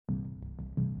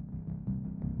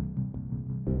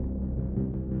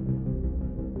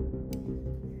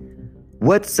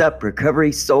What's up,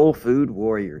 Recovery Soul Food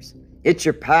Warriors? It's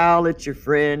your pal, it's your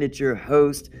friend, it's your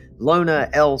host, Lona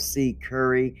L.C.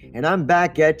 Curry, and I'm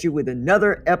back at you with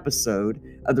another episode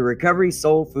of the Recovery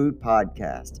Soul Food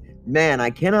Podcast. Man,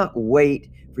 I cannot wait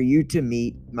for you to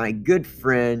meet my good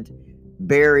friend,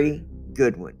 Barry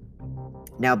Goodwin.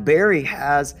 Now, Barry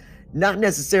has not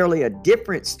necessarily a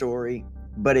different story,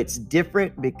 but it's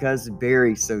different because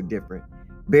Barry's so different.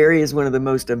 Barry is one of the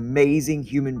most amazing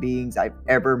human beings I've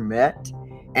ever met,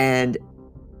 and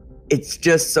it's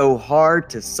just so hard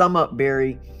to sum up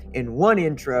Barry in one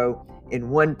intro, in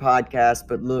one podcast.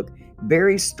 But look,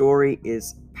 Barry's story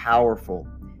is powerful.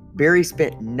 Barry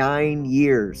spent 9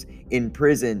 years in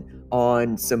prison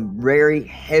on some very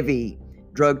heavy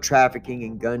drug trafficking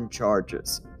and gun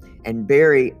charges. And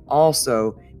Barry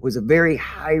also was a very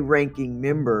high-ranking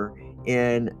member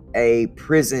in a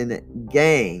prison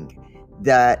gang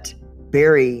that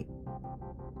Barry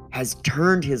has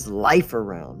turned his life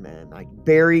around, man. Like,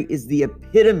 Barry is the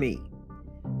epitome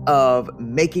of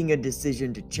making a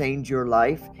decision to change your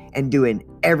life and doing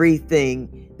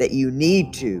everything that you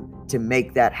need to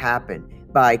make that happen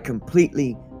by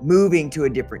completely moving to a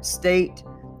different state,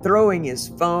 throwing his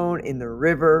phone in the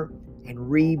river,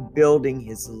 and rebuilding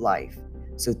his life.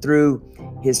 So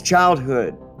through his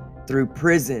childhood, through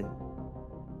prison,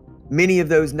 many of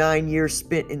those 9 years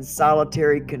spent in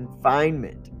solitary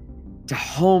confinement, to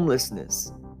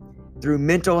homelessness, through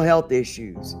mental health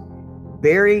issues,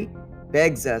 Barry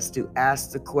begs us to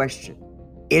ask the question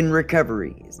in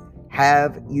recovery: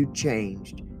 have you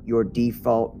changed your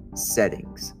default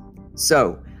settings?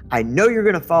 So I know you're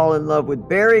going to fall in love with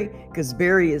Barry, because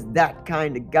Barry is that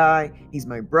kind of guy. He's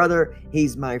my brother.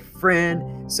 He's my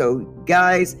friend. So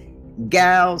guys,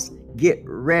 gals, get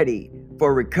ready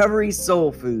for Recovery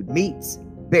Soul Food meets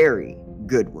Barry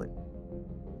Goodwin.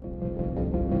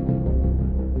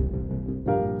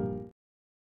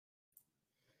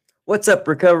 What's up,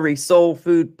 Recovery Soul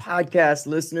Food Podcast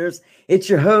listeners? It's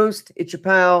your host, it's your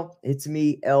pal, it's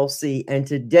me, LC. And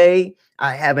today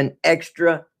I have an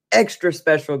extra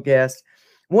special guest,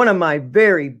 one of my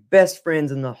very best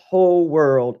friends in the whole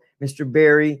world, Mr.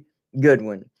 Barry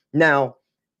Goodwin. Now,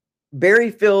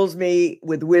 Barry fills me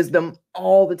with wisdom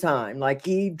all the time. Like,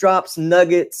 he drops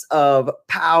nuggets of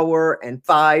power and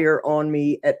fire on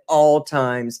me at all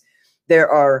times. There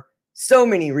are so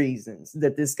many reasons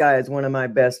that this guy is one of my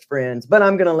best friends, but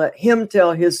I'm going to let him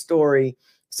tell his story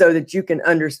so that you can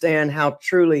understand how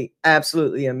truly,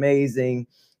 absolutely amazing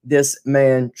this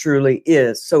man truly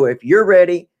is. So if you're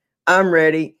ready, I'm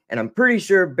ready, and I'm pretty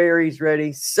sure Barry's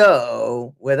ready.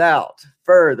 So without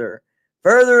further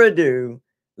ado,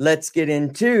 let's get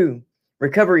into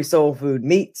Recovery Soul Food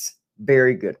meets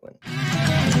Barry Goodwin.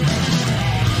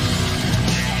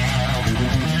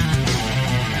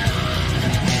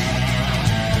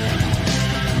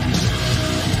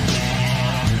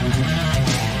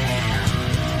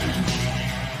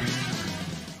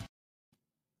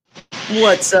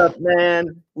 What's up,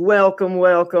 man?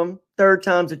 Welcome. Third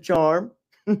time's a charm.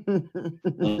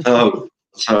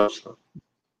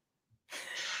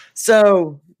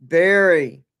 So,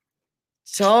 Barry,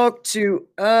 talk to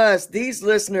us. These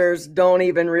listeners don't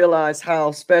even realize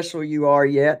how special you are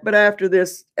yet, but after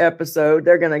this episode,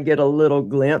 they're going to get a little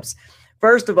glimpse.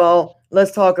 First of all,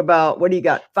 let's talk about, what do you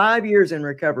got? 5 years in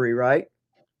recovery, right?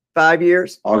 5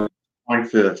 years? August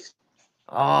 25th.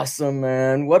 Awesome,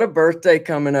 man. What a birthday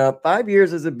coming up. 5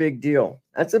 years is a big deal.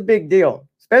 That's a big deal,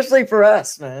 especially for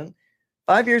us, man.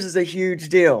 5 years is a huge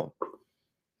deal.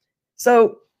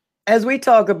 So as we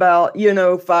talk about,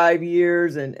 5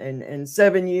 years and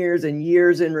 7 years and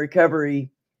years in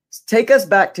recovery, take us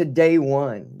back to day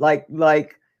one.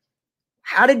 Like,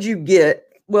 how did you get,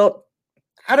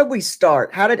 how did we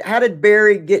start? How did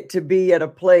Barry get to be at a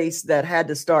place that had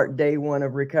to start day one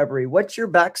of recovery? What's your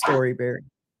backstory, Barry?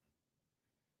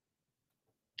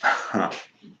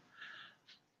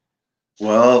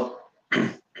 Well,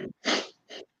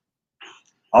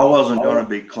 I wasn't going to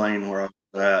be clean where I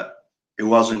was at. It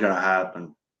wasn't going to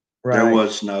happen. Right. There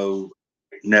was no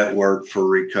network for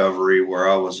recovery where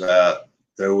I was at.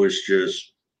 There was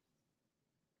just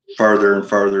further and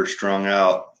further strung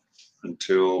out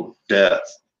until death,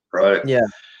 right?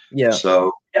 Yeah.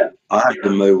 So I had to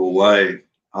move away.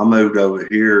 I moved over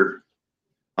here.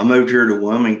 I moved here to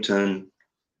Wilmington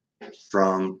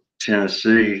from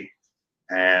Tennessee,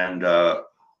 and I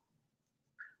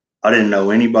didn't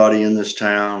know anybody in this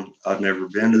town. I'd never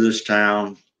been to this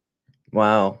town.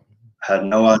 Wow. Had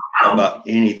no idea about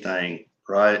anything,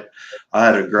 right? I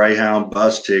had a Greyhound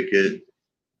bus ticket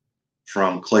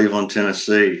from Cleveland,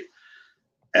 Tennessee,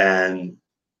 and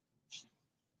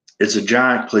it's a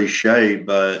giant cliche,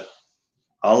 but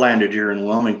I landed here in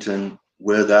Wilmington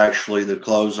with actually the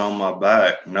clothes on my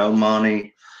back, no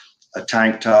money, a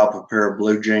tank top, a pair of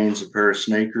blue jeans, a pair of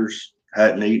sneakers.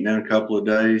 Hadn't eaten in a couple of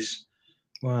days.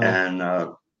 Wow. And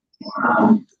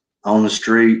on the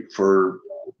street for,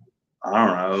 I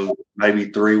don't know, maybe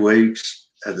 3 weeks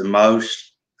at the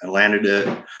most. I landed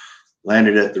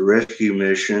at the rescue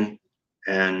mission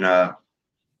and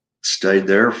stayed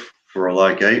there for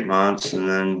like 8 months, and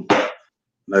then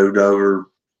moved over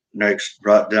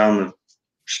right down the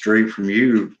street from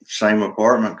you, same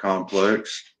apartment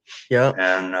complex. Yeah.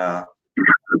 And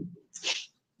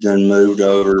then moved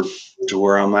over to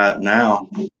where I'm at now.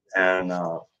 And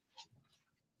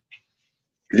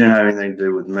it didn't have anything to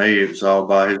do with me. It was all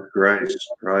by his grace,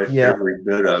 right? Yeah. Every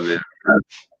bit of it.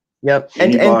 Yep.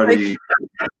 Anybody.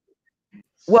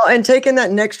 And taking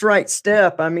that next right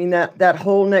step, I mean, that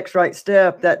whole next right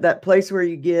step, that place where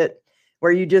you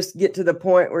just get to the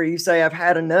point where you say, I've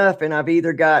had enough, and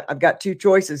I've got two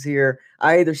choices here.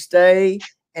 I either stay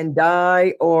and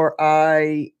die, or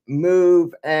I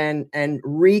move and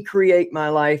recreate my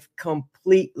life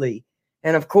completely.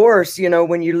 And of course,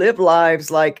 when you live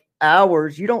lives like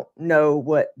ours, you don't know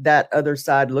what that other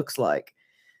side looks like.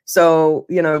 So,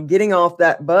 getting off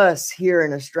that bus here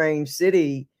in a strange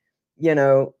city,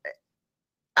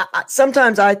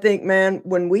 sometimes I think, man,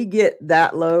 when we get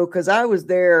that low, because I was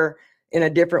there in a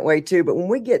different way too, but when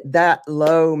we get that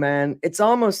low, man, it's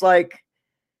almost like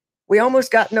we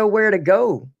almost got nowhere to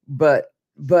go but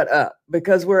up,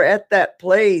 because we're at that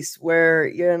place where,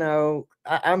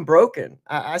 I'm broken.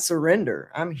 I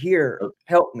surrender. I'm here.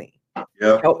 Help me.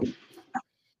 Yep. Help me.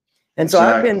 And so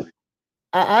exactly.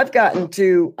 I've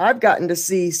gotten to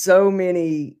see so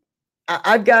many.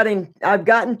 I've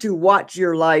gotten to watch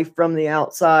your life from the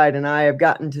outside, and I have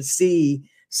gotten to see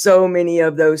so many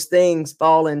of those things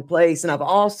fall in place. And I've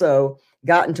also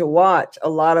gotten to watch a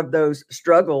lot of those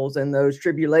struggles and those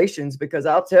tribulations, because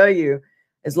I'll tell you,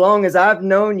 as long as I've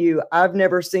known you, I've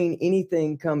never seen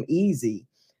anything come easy.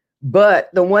 But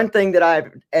the one thing that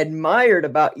I've admired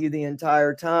about you the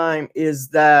entire time is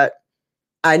that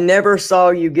I never saw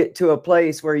you get to a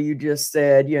place where you just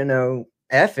said,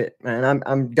 F it, man.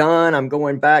 I'm done. I'm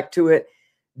going back to it.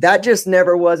 That just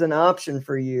never was an option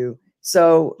for you.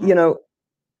 So,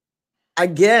 I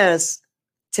guess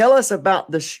tell us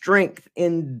about the strength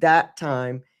in that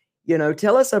time.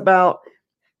 Tell us about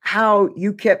how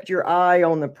you kept your eye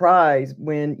on the prize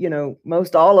when,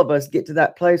 most all of us get to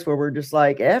that place where we're just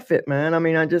like, F it, man. I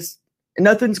mean,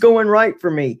 nothing's going right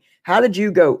for me. How did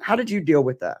you deal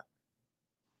with that?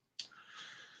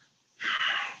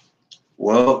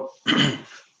 Well,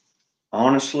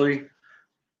 honestly,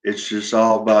 it's just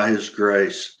all by his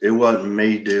grace. It wasn't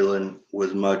me dealing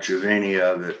with much of any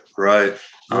of it, right?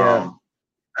 Yeah.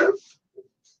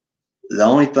 The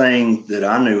only thing that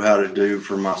I knew how to do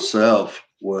for myself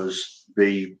was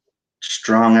be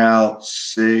strung out,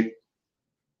 sick,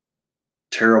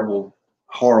 terrible,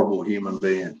 horrible human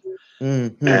being.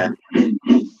 Mm-hmm.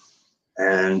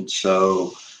 And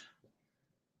so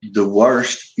the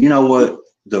worst,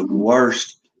 the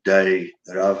worst day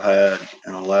that I've had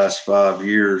in the last 5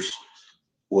 years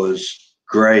was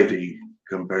gravy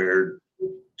compared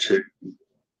to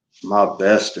my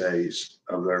best days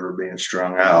of ever being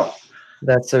strung out.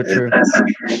 That's so true.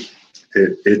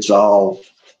 It's all,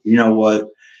 what?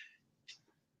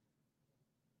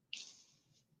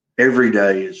 Every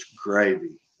day is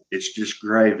gravy. It's just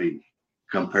gravy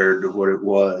compared to what it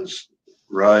was,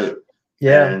 right?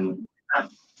 Yeah. And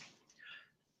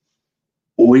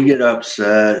we get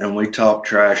upset and we talk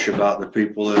trash about the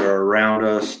people that are around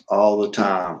us all the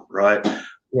time, right?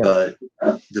 Yeah. But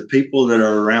the people that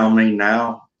are around me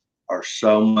now are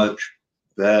so much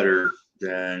better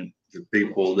than the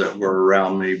people that were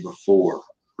around me before,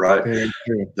 right?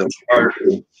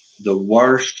 The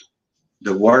worst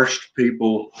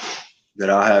people that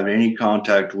I have any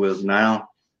contact with now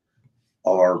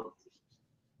are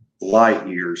light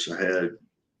years ahead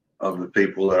of the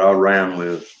people that I ran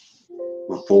with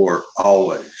before.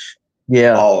 Always.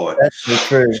 Yeah. Always. That's so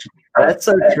true. That's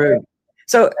so true.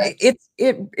 So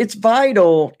it's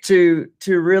vital to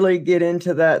really get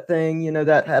into that thing,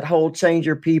 that whole change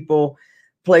your people,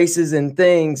 places, and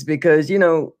things, because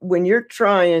when you're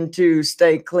trying to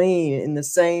stay clean in the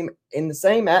same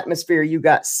atmosphere you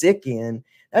got sick in,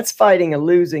 that's fighting a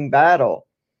losing battle.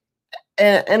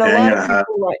 And a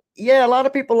lot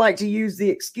of people like to use the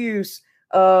excuse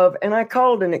of, and I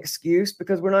call it an excuse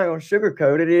because we're not going to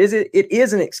sugarcoat it. It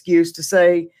is an excuse to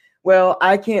say, well,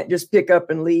 I can't just pick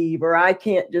up and leave, or I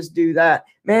can't just do that.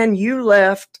 Man, you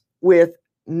left with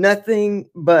nothing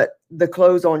but the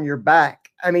clothes on your back.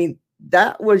 I mean,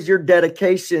 that was your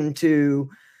dedication to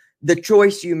the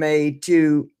choice you made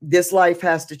to this life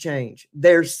has to change.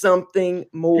 There's something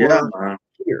more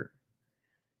here,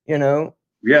 you know?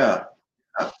 Yeah.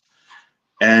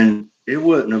 And it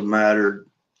wouldn't have mattered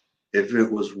if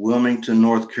it was Wilmington,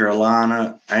 North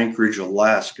Carolina, Anchorage,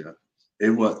 Alaska.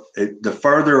 The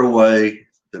further away,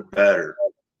 the better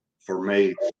for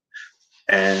me.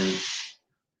 And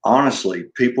honestly,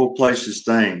 people, places,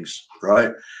 things,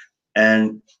 right?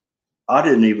 And I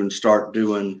didn't even start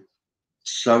doing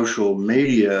social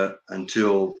media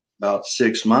until about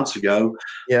 6 months ago.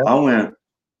 Yeah. I went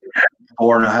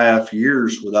 4.5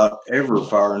 years without ever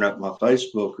firing up my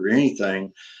Facebook or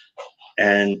anything.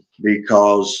 And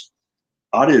because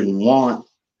I didn't want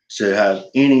to have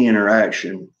any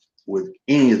interaction with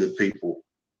any of the people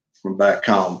from back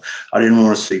home. I didn't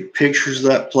want to see pictures of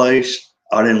that place.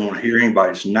 I didn't want to hear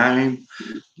anybody's name,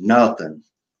 nothing,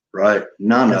 right?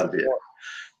 None of it.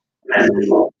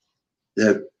 And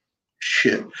the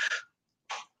shit.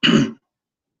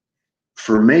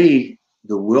 For me,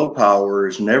 the willpower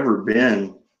has never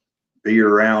been be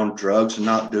around drugs and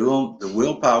not do them. The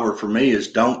willpower for me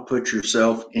is don't put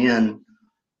yourself in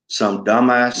some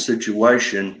dumbass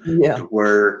situation to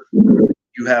where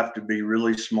you have to be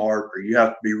really smart or you have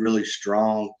to be really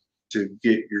strong to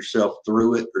get yourself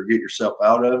through it or get yourself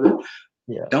out of it.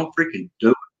 Yeah. Don't freaking do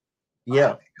it.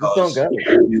 Yeah. Because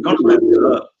you're gonna mess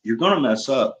up. You're gonna mess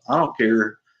up. I don't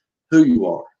care who you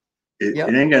are.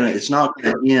 It's not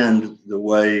gonna end the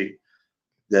way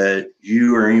that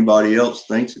you or anybody else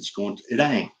thinks it's going to. It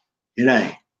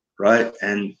ain't, right?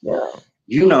 And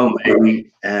you know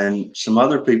me, and some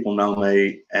other people know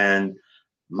me, and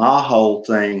my whole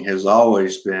thing has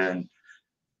always been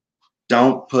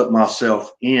don't put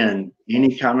myself in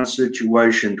any kind of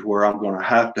situation to where I'm going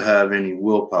to have any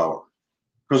willpower,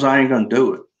 because I ain't going to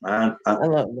do it, man.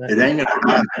 It ain't going to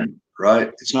happen, right?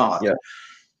 It's not. Yeah.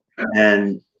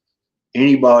 And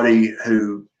anybody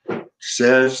who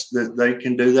says that they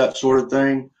can do that sort of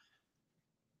thing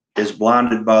is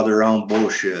blinded by their own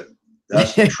bullshit.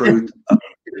 That's the truth.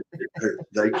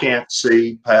 They can't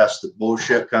see past the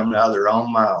bullshit coming out of their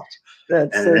own mouth.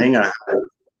 It ain't gonna happen,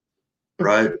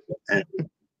 right? And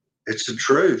it's the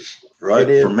truth,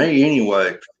 right? For me,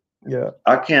 anyway. Yeah.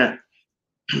 I can't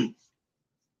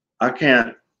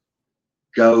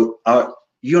go.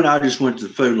 You and I just went to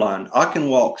the food line. I can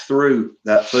walk through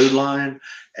that food line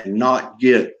and not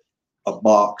get a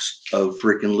box of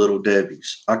freaking Little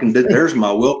Debbie's. I can do. There's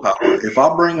my willpower. If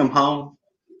I bring them home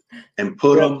and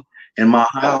put them in my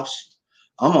house,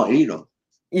 I'm gonna eat them.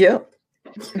 Yeah.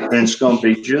 And it's gonna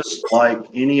be just like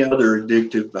any other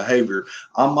addictive behavior.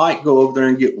 I might go over there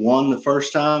and get one the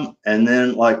first time, and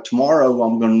then like tomorrow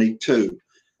I'm gonna need two.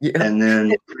 Yeah. And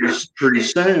then pretty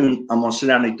soon I'm gonna sit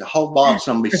down and eat the whole box.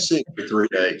 I'm gonna be sick for 3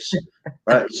 days.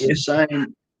 Right? It's the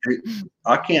same.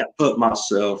 I can't put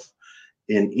myself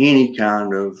in any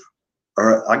kind of,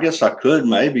 or I guess I could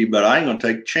maybe, but I ain't gonna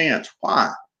take a chance.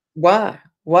 Why?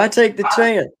 Why take the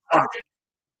chance?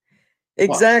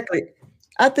 Exactly.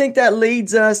 I think that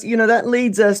leads us,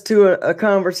 to a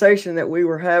conversation that we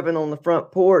were having on the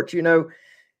front porch,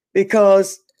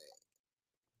 because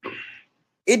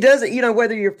it doesn't,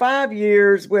 whether you're 5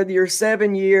 years, whether you're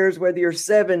 7 years, whether you're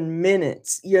 7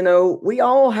 minutes, we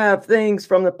all have things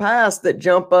from the past that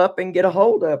jump up and get a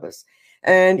hold of us.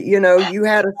 And, you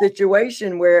had a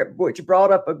situation which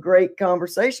brought up a great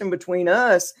conversation between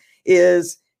us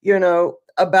is,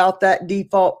 about that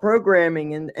default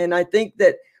programming. And I think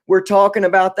that we're talking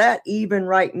about that even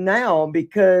right now,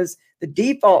 because the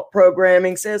default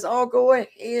programming says, oh, go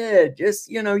ahead.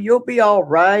 Just, you'll be all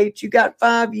right. You got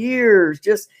 5 years.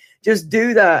 Just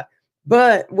do that.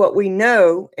 But what we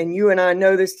know, and you and I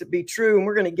know this to be true, and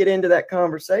we're going to get into that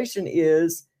conversation,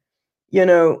 is,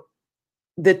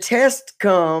 the test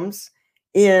comes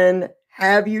in,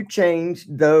 have you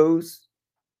changed those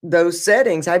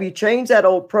settings? Have you changed that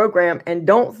old program? And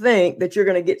don't think that you're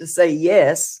going to get to say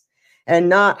yes and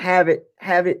not have it,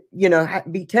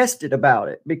 be tested about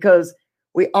it, because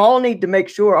we all need to make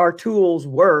sure our tools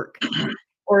work,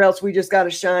 or else we just got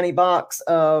a shiny box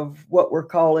of what we're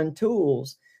calling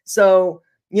tools. So,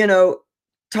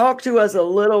 talk to us a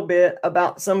little bit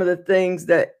about some of the things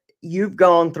that you've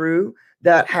gone through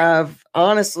that have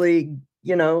honestly,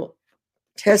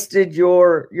 tested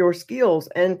your skills,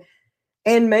 and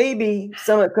maybe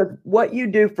because what you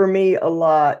do for me a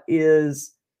lot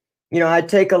is, I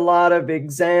take a lot of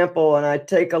example and I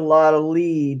take a lot of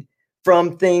lead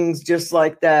from things just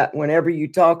like that. Whenever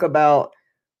you talk about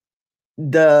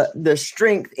the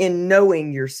strength in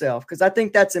knowing yourself, because I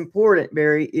think that's important,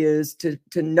 Barry, is to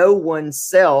know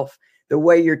oneself the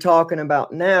way you're talking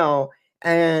about now.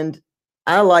 And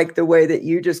I like the way that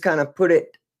you just kind of put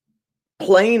it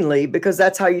plainly, because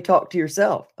that's how you talk to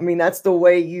yourself. I mean, that's the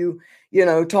way you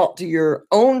talk to your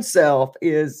own self,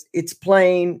 is it's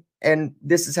plain, and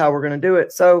this is how we're going to do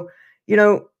it. So,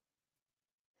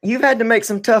 you've had to make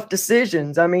some tough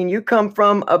decisions. I mean, you come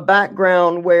from a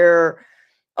background where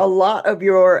a lot of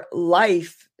your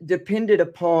life depended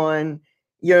upon,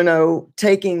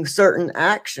 taking certain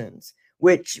actions,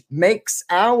 which makes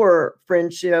our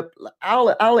friendship.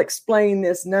 I'll explain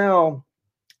this now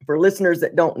for listeners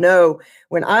that don't know.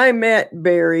 When I met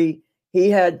Barry, he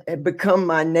had become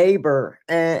my neighbor,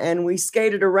 and we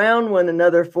skated around one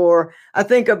another for, I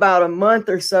think, about a month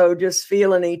or so, just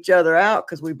feeling each other out,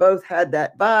 because we both had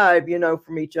that vibe,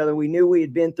 from each other. We knew we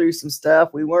had been through some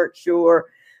stuff. We weren't sure,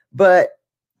 but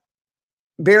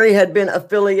Barry had been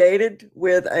affiliated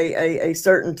with a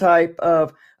certain type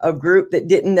of group that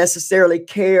didn't necessarily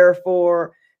care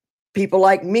for people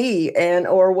like me,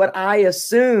 or what I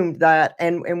assumed that,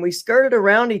 and we skirted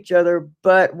around each other.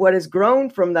 But what has grown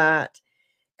from that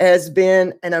has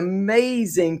been an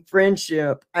amazing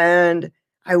friendship, and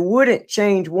I wouldn't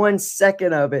change 1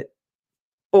 second of it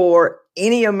for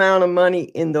any amount of money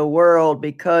in the world,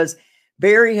 because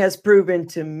Barry has proven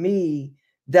to me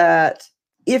that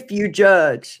if you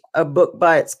judge a book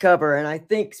by its cover, and I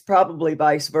think it's probably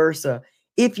vice versa,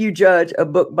 if you judge a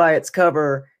book by its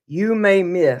cover, you may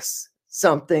miss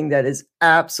something that is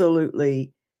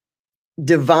absolutely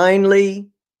divinely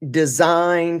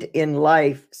designed in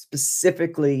life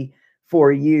specifically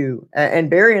for you. And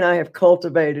Barry and I have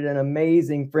cultivated an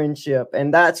amazing friendship.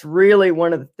 And that's really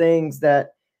one of the things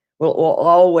that will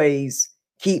always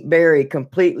keep Barry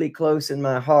completely close in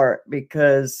my heart,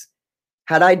 because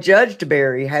had I judged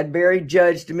Barry, had Barry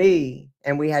judged me,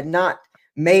 and we had not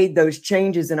made those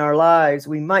changes in our lives,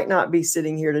 we might not be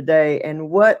sitting here today. And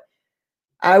what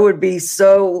I would be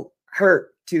so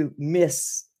hurt to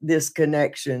miss this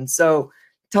connection. So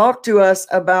talk to us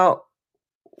about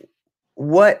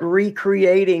what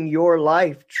recreating your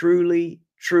life truly,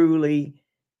 truly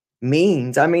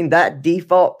means. I mean, that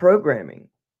default programming,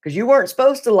 because you weren't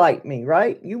supposed to like me,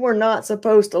 right? You were not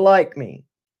supposed to like me.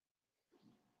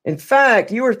 In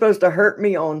fact, you were supposed to hurt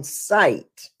me on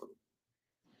sight.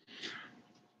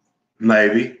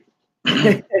 Maybe.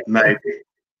 Maybe.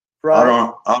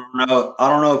 Right. I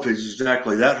don't know if it's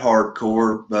exactly that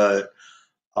hardcore, but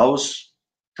I was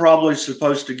probably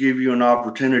supposed to give you an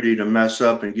opportunity to mess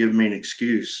up and give me an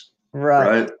excuse.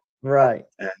 Right. Right.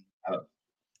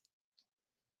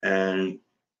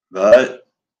 But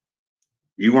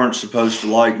you weren't supposed to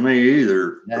like me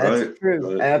either. That's right?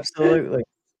 true. Absolutely.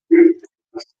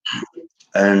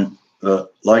 And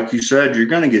like you said, you're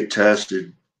going to get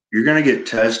tested. You're going to get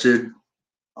tested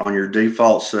on your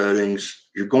default settings.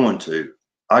 You're going to.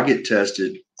 I get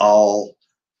tested all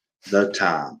the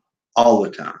time. All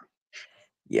the time.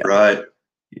 Yeah. Right?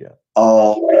 Yeah.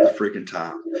 All the freaking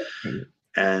time.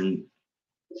 And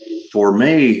for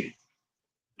me,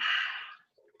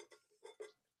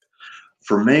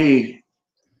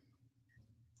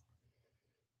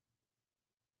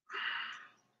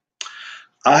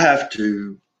 I have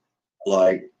to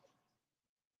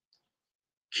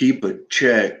keep a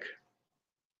check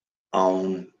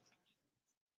on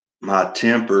my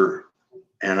temper,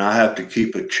 and I have to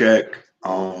keep a check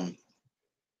on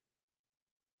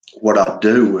what I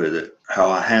do with it, how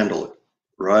I handle it,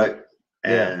 right?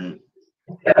 Yeah. And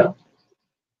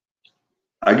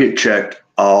I get checked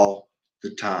all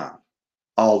the time.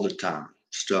 All the time.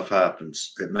 Stuff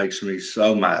happens. It makes me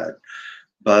so mad.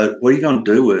 But what are you going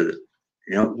to do with it?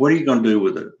 What are you going to do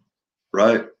with it?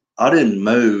 Right? I didn't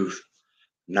move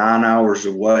 9 hours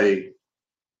away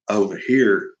over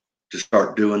here to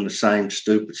start doing the same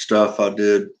stupid stuff I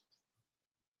did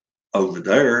over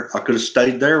there. I could have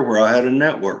stayed there where I had a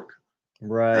network.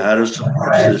 Right. I had a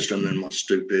support system in my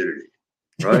stupidity.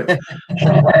 Right?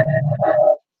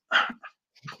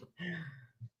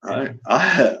 I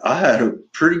had a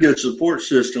pretty good support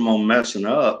system on messing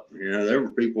up. There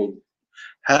were people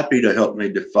happy to help me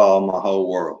defile my whole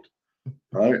world,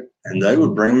 right? And they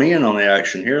would bring me in on the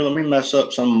action. Here, let me mess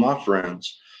up some of my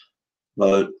friends,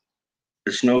 but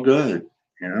it's no good.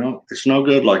 It's no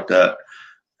good like that.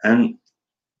 And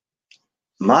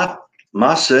my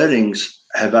settings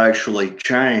have actually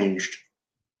changed,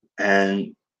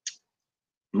 and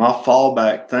my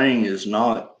fallback thing is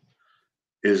not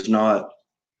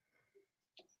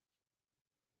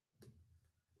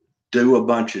do a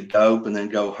bunch of dope and then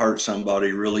go hurt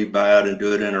somebody really bad and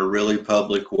do it in a really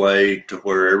public way to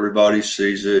where everybody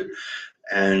sees it.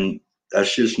 And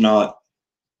that's not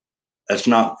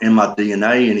in my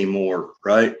DNA anymore,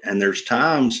 right? And there's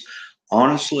times,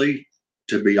 honestly,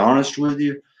 to be honest with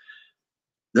you,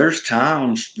 there's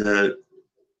times that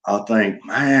I think,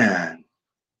 man,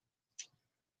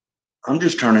 I'm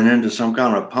just turning into some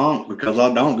kind of punk because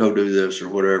I don't go do this or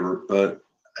whatever. But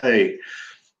hey,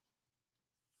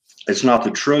 it's not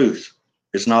the truth.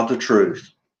 It's not the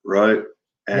truth, right?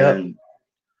 And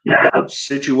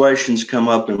situations come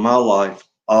up in my life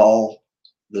all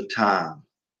the time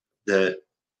that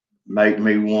make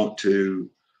me want to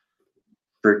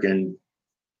freaking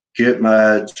get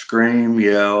mad, scream,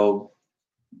 yell,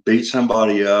 beat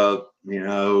somebody up,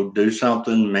 do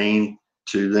something mean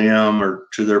to them or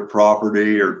to their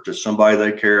property or to somebody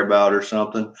they care about or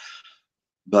something.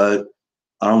 But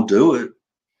I don't do it,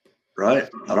 right?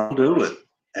 I don't do it.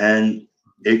 And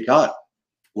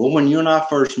when you and I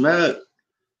first met,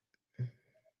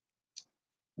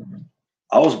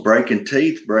 I was breaking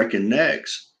teeth, breaking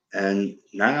necks. And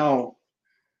now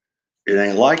it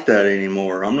ain't like that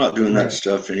anymore. I'm not doing that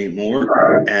stuff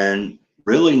anymore. And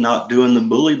really not doing the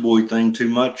bully boy thing too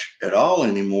much at all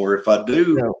anymore. If I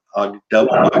do, I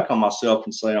double back on myself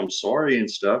and say I'm sorry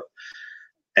and stuff.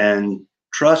 And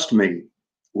trust me,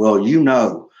 well,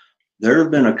 there have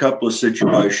been a couple of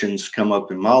situations come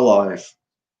up in my life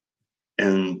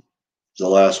in the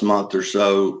last month or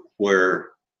so where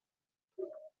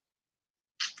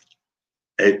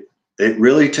it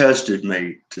really tested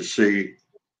me to see,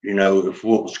 if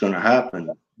what was going to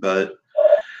happen. But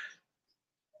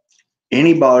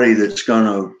anybody that's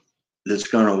gonna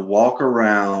walk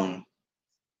around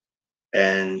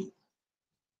and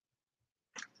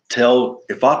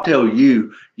if I tell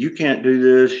you can't do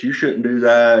this, you shouldn't do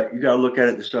that, you got to look at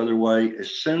it this other way, as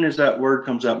soon as that word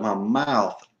comes out my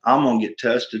mouth, I'm gonna get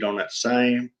tested on that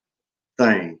same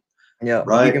thing. Yeah,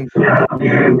 right.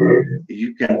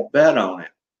 You can bet on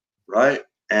it, right?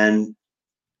 And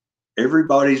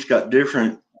everybody's got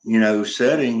different,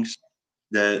 settings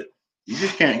that you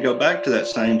just can't go back to that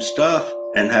same stuff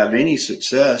and have any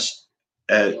success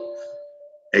at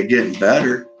getting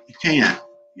better. You can't,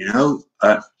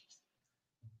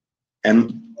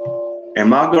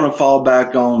 am I going to fall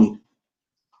back on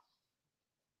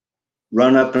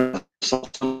run up and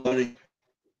assault somebody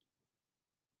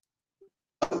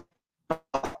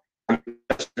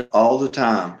all the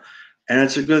time? And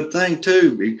it's a good thing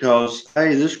too, because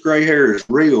hey, this gray hair is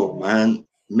real, man.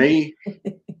 Me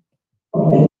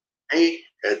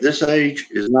at this age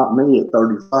is not me at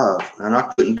 35, and I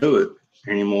couldn't do it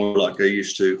anymore like I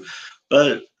used to.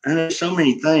 And there's so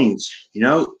many things,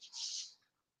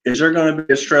 is there going to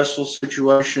be a stressful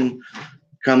situation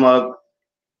come up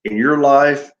in your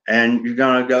life and you're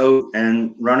going to go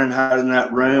and run and hide in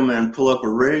that room and pull up a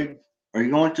rig? Are you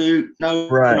going to? No,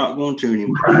 you're not going to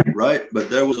anymore, right? But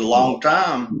there was a long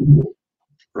time,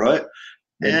 right?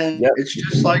 And it's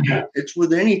just like it's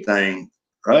with anything,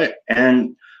 right?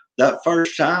 And that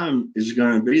first time is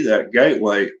going to be that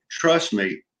gateway. Trust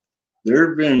me, there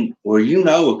have been,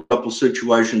 a couple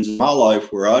situations in my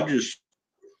life where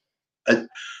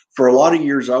for a lot of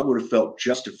years, I would have felt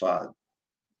justified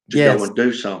to go and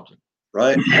do something,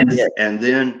 right? And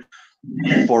then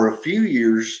for a few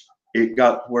years, it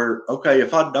got where, okay,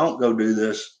 if I don't go do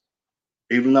this,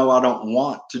 even though I don't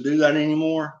want to do that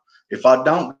anymore, if I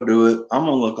don't do it, I'm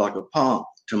going to look like a punk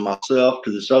to myself,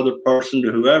 to this other person,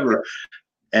 to whoever.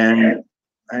 And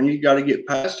you got to get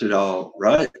past it all,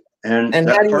 right? And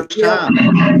that first time.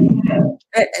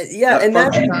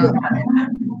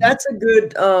 That's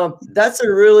a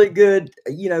really good,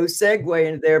 segue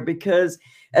into there, because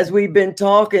as we've been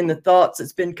talking, the thoughts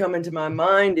that's been coming to my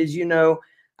mind is,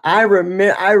 I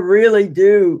really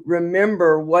do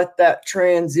remember what that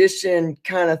transition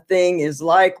kind of thing is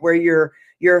like, where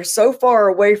you're so far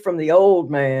away from the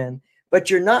old man, but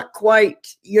you're not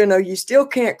quite, you still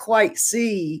can't quite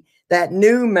see that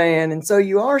new man. And so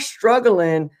you are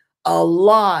struggling a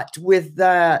lot with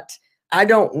that. I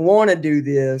don't want to do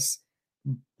this,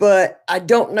 but I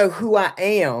don't know who I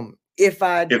am if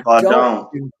I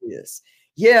don't do this.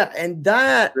 Yeah. And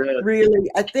that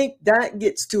really, I think that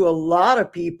gets to a lot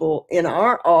of people in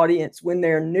our audience when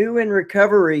they're new in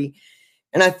recovery.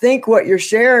 And I think what you're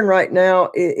sharing right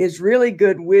now is really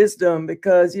good wisdom,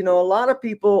 because, a lot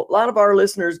of our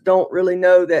listeners don't really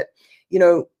know that,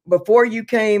 before you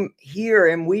came here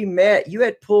and we met, you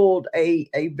had pulled a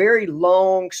very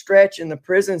long stretch in the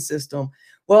prison system.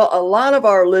 Well, a lot of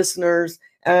our listeners,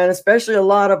 and especially a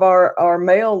lot of our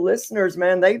male listeners,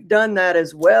 man, they've done that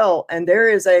as well. And there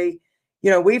is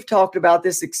we've talked about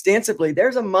this extensively.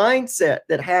 There's a mindset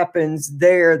that happens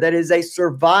there that is a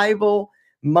survival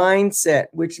mindset,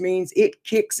 which means it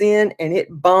kicks in and it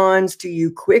bonds to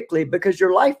you quickly because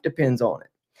your life depends on it.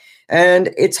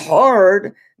 And it's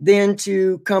hard then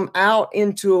to come out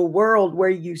into a world where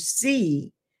you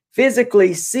see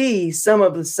physically see some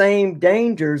of the same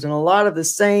dangers and a lot of the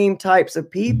same types of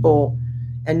people.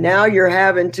 And now you're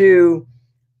having to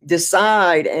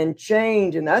decide and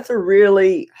change. And that's a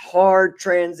really hard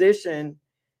transition.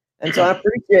 And so I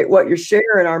appreciate what you're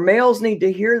sharing. Our males need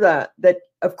to hear that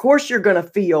of course you're going to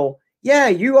feel, yeah,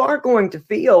 you are going to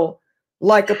feel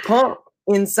like a pump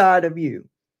inside of you.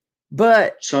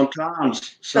 But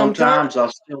sometimes sometimes I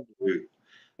still do.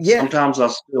 yeah. Sometimes I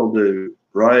still do,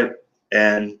 right?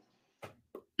 And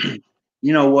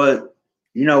you know what?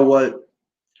 You know what?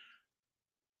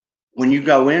 When you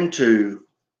go into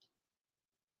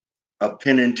a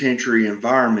penitentiary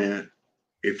environment,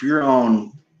 if you're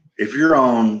on,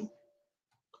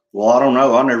 well, I don't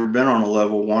know, I've never been on a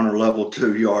level 1 or level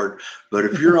 2 yard, but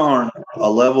if you're on a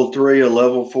level 3, a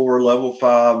level 4, a level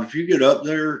 5, if you get up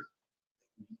there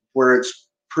where it's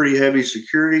pretty heavy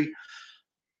security,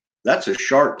 that's a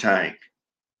shark tank.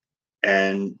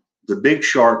 And the big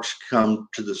sharks come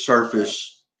to the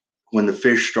surface when the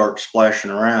fish start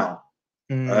splashing around,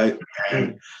 right?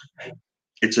 And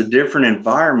it's a different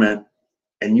environment,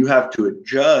 and you have to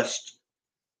adjust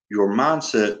your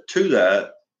mindset to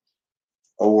that,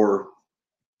 or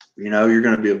you're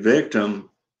going to be a victim.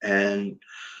 And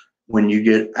when you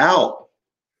get out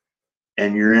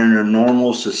and you're in a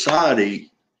normal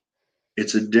society,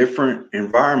 it's a different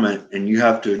environment, and you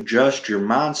have to adjust your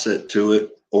mindset to it,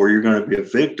 or you're going to be a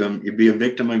victim. You'd be a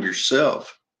victim of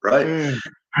yourself, right?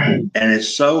 And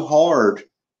it's so hard.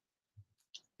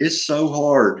 It's so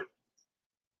hard.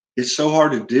 It's so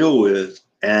hard to deal with.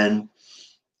 And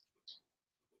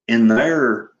in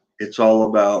there, it's all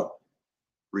about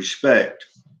respect,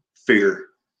 fear,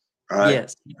 right?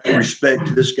 Yes.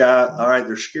 Respect this guy. All right,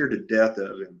 they're scared to death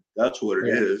of him. That's what it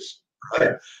is,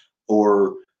 right?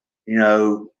 Or,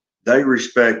 they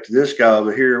respect this guy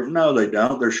over here. No, they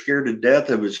don't. They're scared to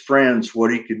death of his friends,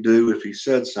 what he could do if he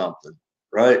said something,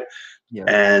 right? Yeah.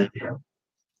 And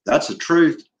that's the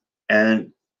truth.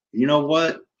 And you know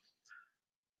what?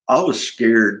 I was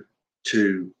scared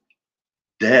to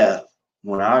death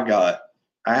when I got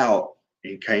out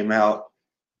and came out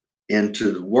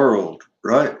into the world,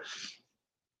 right?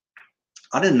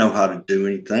 I didn't know how to do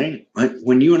anything.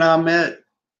 When you and I met,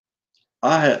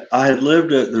 I had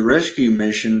lived at the rescue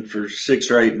mission for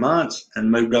 6 or 8 months and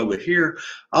moved over here.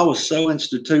 I was so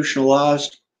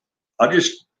institutionalized. I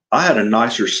had a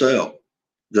nicer cell.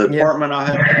 The apartment I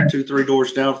had 2, 3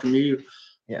 doors down from you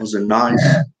was a nice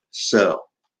cell.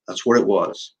 That's what it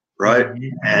was, right?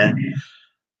 And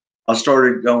I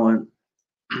started going,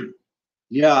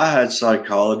 yeah, I had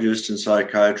psychologists and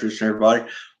psychiatrists and everybody.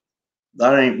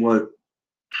 That ain't what.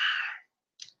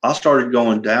 I started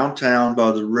going downtown by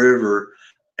the river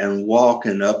and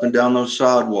walking up and down those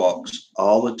sidewalks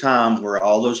all the time, where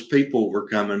all those people were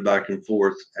coming back and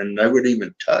forth, and they would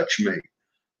even touch me,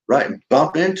 right, and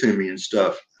bump into me and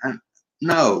stuff.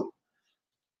 No.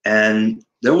 And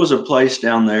there was a place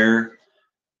down there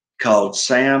called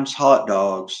Sam's Hot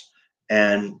Dogs,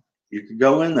 and you could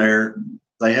go in there.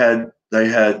 They had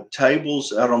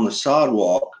tables out on the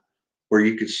sidewalk where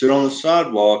you could sit on the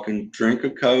sidewalk and drink a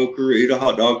Coke or eat a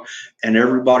hot dog, and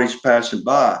everybody's passing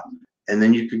by. And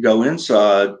then you could go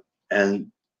inside and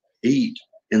eat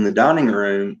in the dining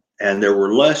room, and there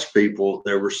were less people.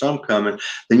 There were some coming.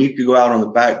 Then you could go out on the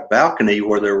back balcony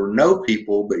where there were no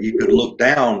people, but you could look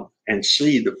down and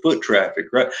see the foot traffic,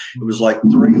 right? It was like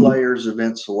 3 layers of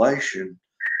insulation.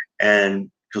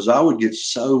 And because I would get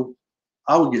so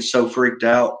freaked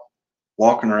out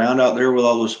walking around out there with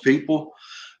all those people.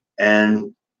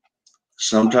 And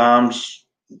sometimes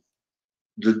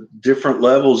the different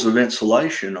levels of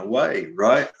insulation away,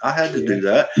 right? I had to do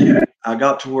that. I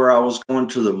got to where I was going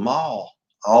to the mall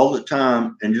all the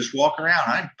time and just walk around.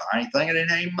 I didn't buy anything. I didn't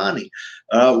have any money.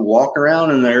 Walk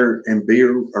around in there and be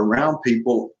around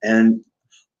people and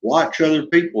watch other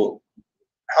people.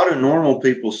 How do normal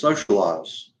people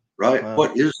socialize, right? Wow.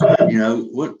 What is,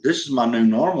 this is my new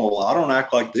normal. I don't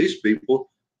act like these people.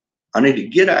 I need to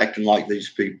get acting like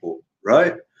these people,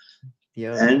 right?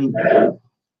 Yeah. And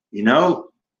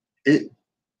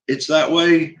it's that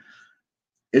way.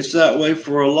 It's that way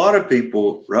for a lot of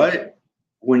people, right?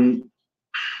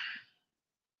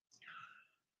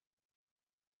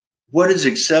 What is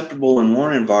acceptable in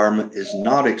one environment is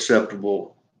not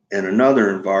acceptable in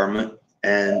another environment.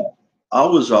 And I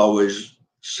was always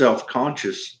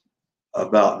self-conscious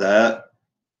about that.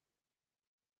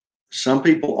 Some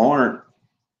people aren't.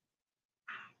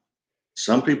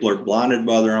 Some people are blinded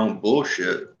by their own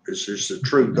bullshit. It's just the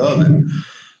truth of it.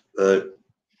 But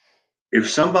if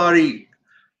somebody's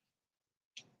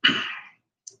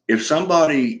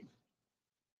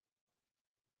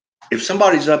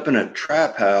up in a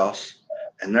trap house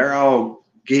and they're all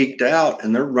geeked out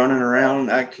and they're running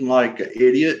around acting like an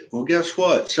idiot. Well, guess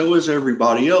what? So is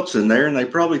everybody else in there, and they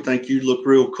probably think you look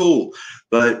real cool.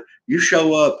 But you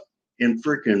show up in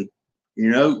freaking,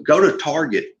 go to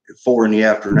Target at 4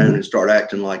 p.m. and start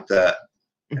acting like that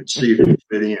and see if you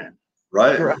fit in,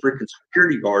 right? A freaking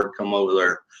security guard come over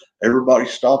there.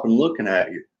 Everybody's stopping looking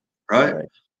at you, right?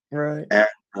 Right. And,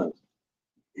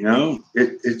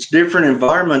 it's different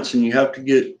environments and you have to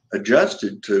get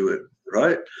adjusted to it,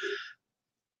 right?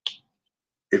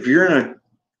 If you're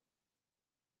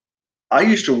I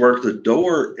used to work the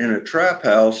door in a trap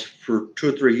house for 2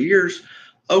 or 3 years.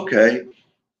 Okay.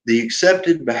 The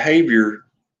accepted behavior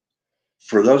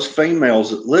for those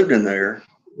females that lived in there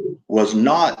was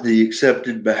not the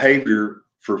accepted behavior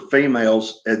for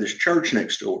females at this church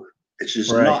next door. It's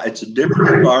just not, it's a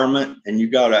different environment and you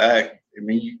got to act. I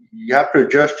mean, you have to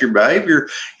adjust your behavior.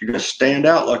 You're going to stand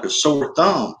out like a sore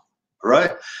thumb,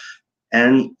 right?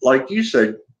 And like you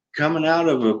said, coming out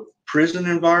of a prison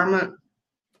environment,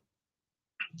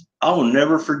 I will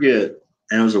never forget.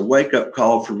 And it was a wake up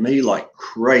call for me like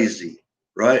crazy,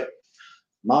 right?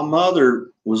 My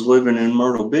mother was living in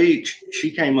Myrtle Beach. She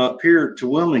came up here to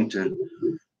Wilmington,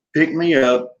 picked me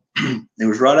up. It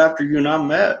was right after you and I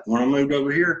met when I moved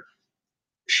over here.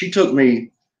 She took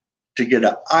me to get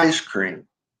an ice cream,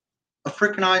 a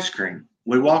freaking ice cream.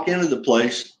 We walk into the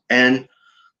place and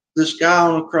this guy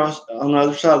on the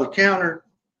other side of the counter,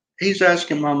 he's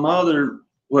asking my mother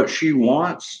what she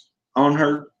wants on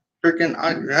her freaking,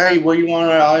 hey, what do you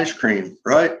want an ice cream,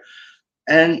 right?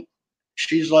 And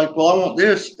she's like, well, I want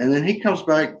this. And then he comes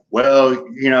back, well,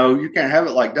 you can't have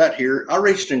it like that here. I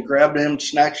reached and grabbed him,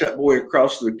 snatched that boy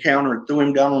across the counter and threw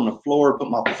him down on the floor,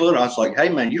 put my foot on. I was like, hey,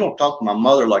 man, you don't talk to my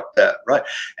mother like that, right?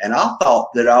 And I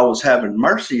thought that I was having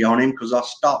mercy on him because I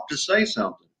stopped to say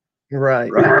something.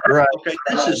 Right. Okay,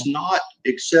 this is not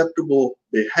acceptable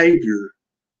behavior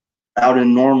out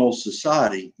in normal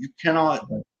society. You cannot.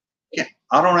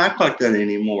 I don't act like that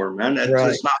anymore, man. That's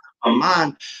just not my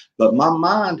mind. But my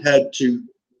mind had to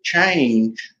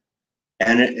change,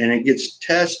 and it gets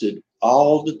tested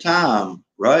all the time,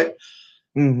 right?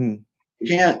 Mm-hmm.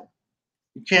 You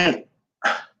can't.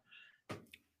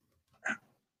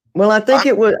 Well, I think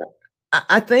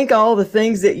I think all the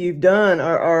things that you've done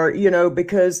are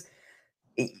because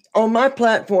on my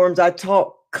platforms, I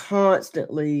talk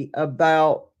constantly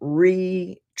about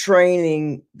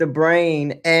retraining the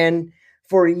brain. And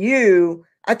for you,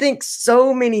 I think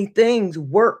so many things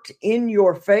worked in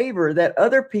your favor that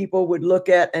other people would look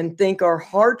at and think are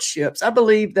hardships. I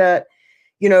believe that,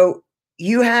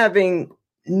 you having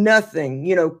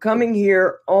nothing, coming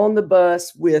here on the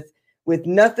bus with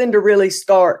nothing to really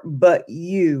start but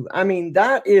you. I mean,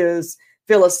 that is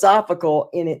philosophical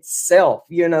in itself.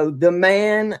 The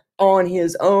man on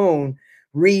his own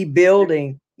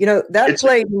rebuilding, that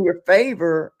played in your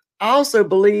favor. I also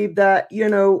believe that,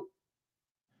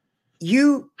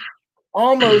 you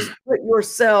almost put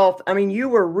yourself, I mean, you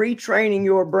were retraining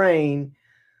your brain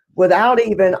without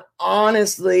even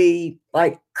honestly,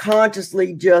 like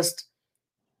consciously just,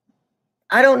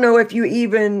 I don't know if you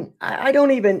even, I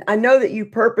know that you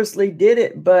purposely did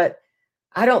it, but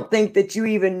I don't think that you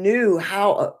even knew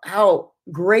how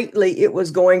greatly it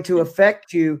was going to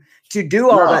affect you to do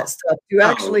all that stuff, to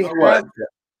actually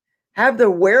have the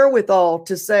wherewithal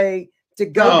to say, to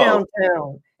go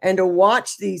downtown and to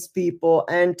watch these people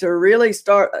and to really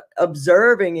start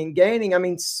observing and gaining. I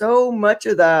mean, so much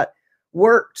of that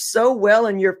worked so well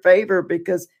in your favor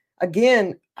because,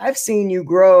 again, I've seen you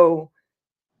grow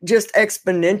just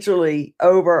exponentially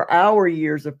over our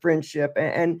years of friendship.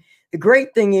 And the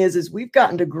great thing is we've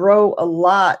gotten to grow a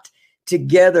lot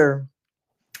together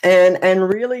and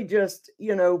really just,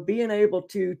 being able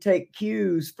to take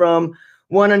cues from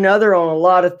one another on a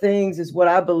lot of things is what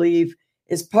I believe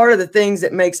is part of the things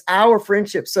that makes our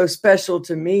friendship so special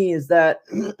to me, is that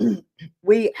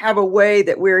we have a way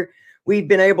that we've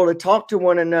been able to talk to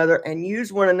one another and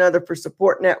use one another for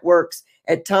support networks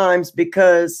at times,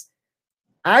 because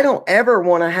I don't ever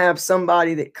want to have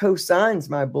somebody that co-signs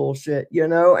my bullshit,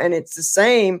 and it's the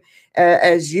same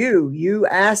as you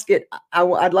ask it.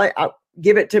 I'll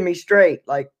give it to me straight.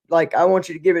 Like I want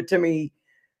you to give it to me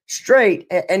straight.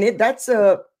 And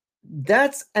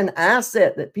that's an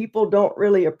asset that people don't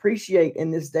really appreciate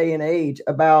in this day and age,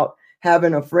 about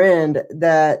having a friend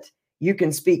that you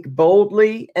can speak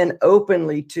boldly and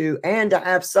openly to, and to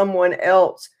have someone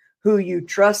else who you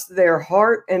trust their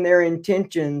heart and their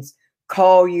intentions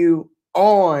call you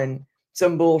on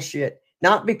some bullshit,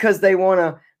 not because they want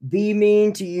to be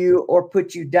mean to you or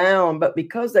put you down, but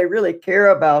because they really care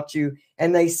about you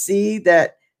and they see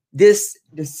that this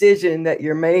decision that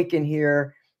you're making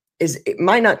here it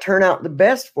might not turn out the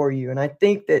best for you. And I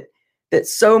think that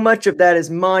so much of that is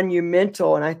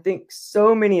monumental. And I think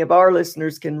so many of our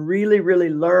listeners can really, really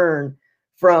learn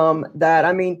from that.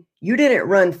 I mean, you didn't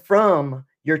run from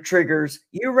your triggers,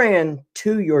 you ran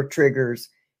to your triggers,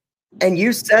 and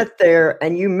you sat there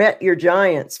and you met your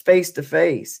giants face to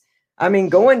face. I mean,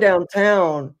 going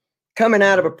downtown, coming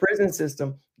out of a prison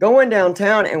system, going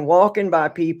downtown and walking by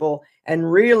people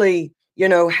and really,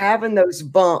 having those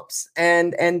bumps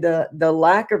and the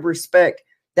lack of respect,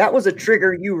 that was a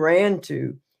trigger you ran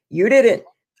to. You didn't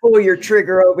pull your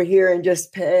trigger over here and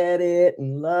just pet it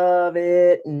and love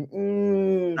it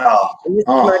and this is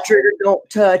my trigger, don't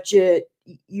touch it.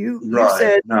 You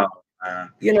said, no,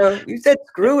 you said,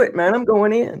 screw it, man. I'm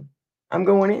going in. I'm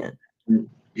going in.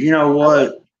 You know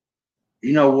what?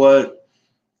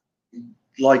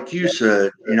 Like you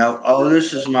said, oh,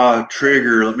 this is my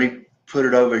trigger. Let me put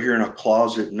it over here in a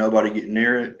closet. Nobody get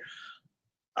near it.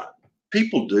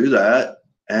 People do that,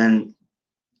 and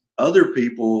other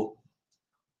people,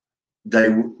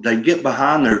 they get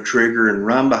behind their trigger and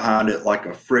run behind it like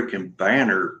a freaking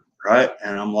banner, right?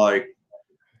 And I'm like,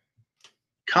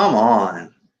 come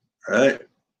on, right?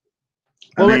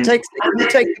 Well, you take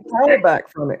the power back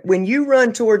from it. When you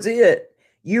run towards it,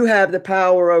 you have the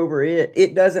power over it.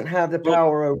 It doesn't have the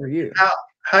power over you. How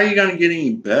are you going to get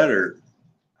any better?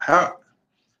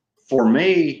 For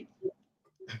me,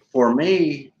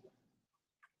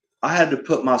 I had to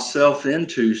put myself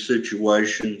into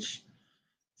situations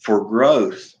for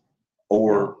growth,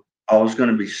 or I was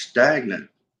going to be stagnant,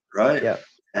 right? Yeah.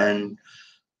 And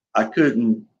I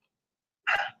couldn't.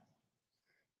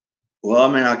 Well,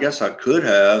 I mean, I guess I could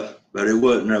have, but it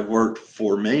wouldn't have worked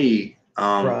for me.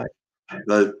 Right.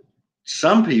 But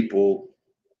some people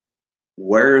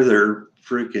wear their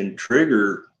freaking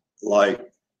trigger like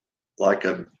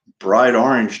a bright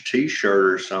orange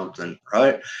T-shirt or something,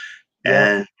 right?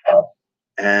 Yeah.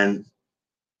 And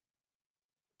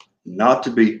not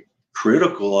to be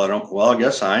critical, I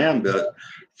guess I am, but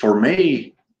for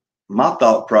me, my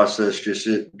thought process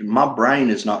my brain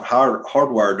is not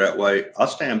hardwired that way. I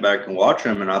stand back and watch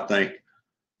them and I think,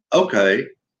 okay,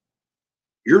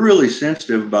 you're really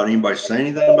sensitive about anybody saying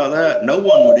anything about that. No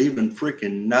one would even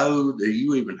freaking know that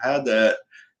you even had that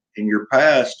in your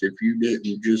past if you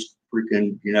didn't just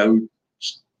freaking,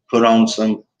 put on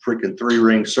some freaking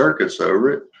 3-ring circus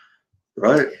over it,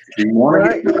 right? Do you want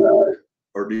to get good,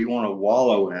 or do you want to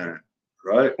wallow in it,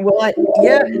 right? Well, I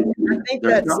think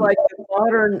that's like the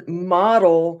modern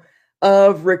model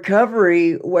of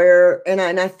recovery where, and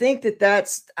I think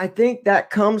that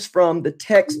comes from the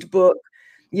textbook,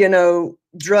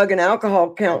 drug and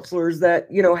alcohol counselors that,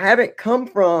 haven't come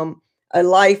from a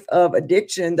life of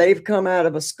addiction. They've come out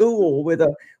of a school with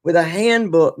a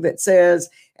handbook that says,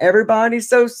 everybody's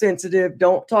so sensitive.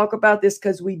 Don't talk about this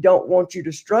because we don't want you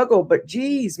to struggle. But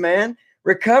geez, man,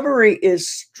 recovery is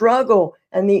struggle.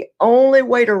 And the only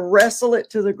way to wrestle it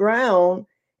to the ground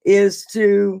is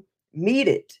to meet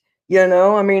it.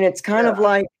 I mean, it's kind of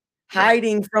like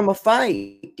hiding from a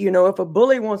fight. If a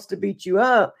bully wants to beat you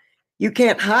up, you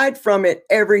can't hide from it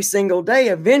every single day.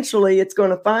 Eventually, it's going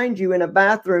to find you in a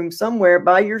bathroom somewhere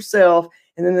by yourself.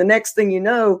 And then the next thing you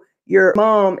know, your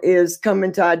mom is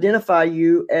coming to identify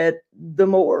you at the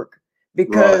morgue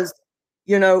because,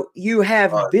 you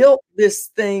have built this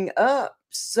thing up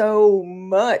so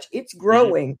much. It's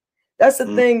growing. That's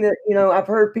the thing that, I've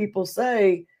heard people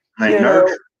say,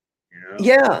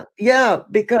 yeah,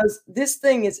 because this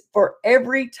thing is for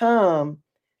every time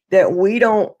that we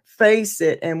don't face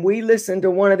it and we listen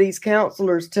to one of these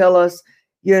counselors tell us,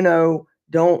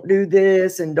 don't do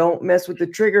this and don't mess with the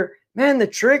trigger. Man, the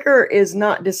trigger is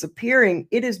not disappearing.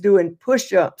 It is doing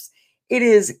push-ups. It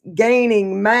is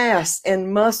gaining mass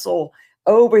and muscle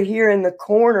over here in the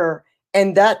corner.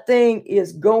 And that thing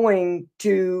is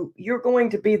you're going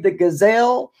to be the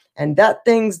gazelle and that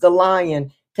thing's the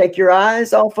lion. Take your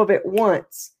eyes off of it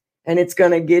once and it's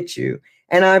going to get you.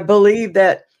 And I believe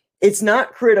that it's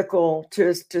not critical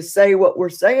to say what we're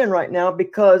saying right now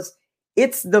because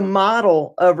it's the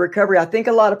model of recovery. I think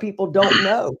a lot of people don't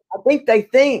know. I think they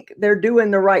think they're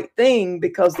doing the right thing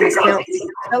because these counselors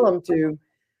tell them to,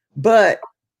 but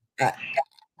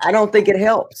I don't think it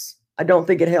helps. I don't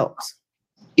think it helps.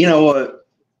 You know what?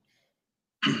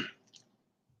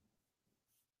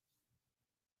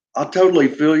 I totally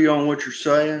feel you on what you're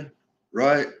saying,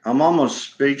 right? I'm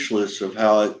almost speechless of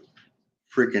how it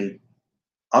freaking,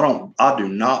 I do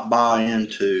not buy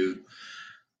into,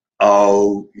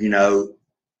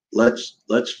 let's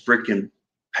freaking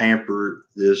pamper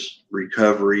this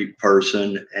recovery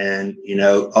person and,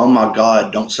 oh my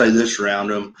God, don't say this around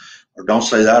them or don't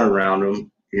say that around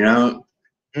them,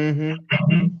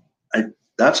 Mm-hmm.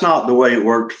 that's not the way it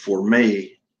worked for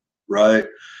me, right?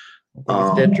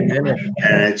 It's detrimental.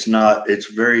 And it's not, it's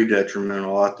very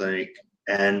detrimental, I think.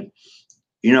 And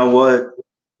you know what?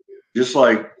 Just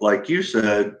like you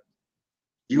said,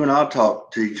 you and I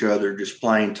talk to each other, just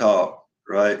plain talk,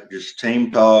 right? Just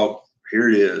team talk. Here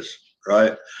it is,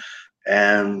 right?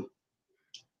 And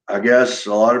I guess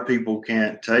a lot of people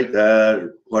can't take that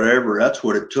or whatever. That's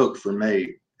what it took for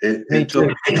me. It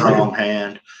took a strong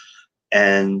hand.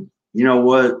 And you know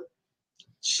what?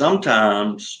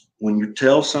 Sometimes when you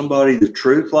tell somebody the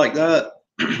truth like that,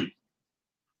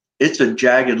 it's a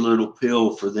jagged little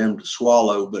pill for them to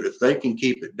swallow. But if they can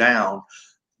keep it down,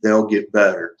 they'll get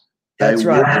better. That's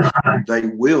right. They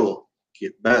will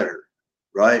get better,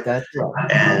 right? That's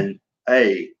right. And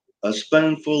hey, a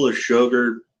spoonful of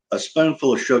sugar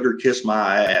kiss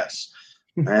my ass.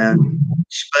 And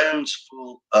spoons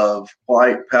full of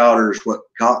white powder is what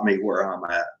got me where I'm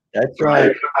at. That's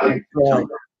right. That's right.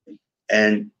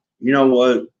 And you know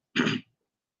what?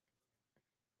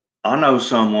 I know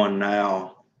someone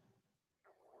now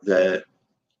that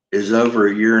is over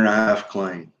a year and a half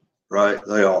clean, right?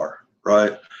 They are,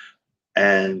 right?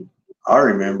 And I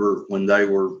remember when they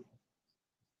were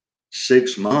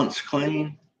 6 months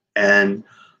clean, and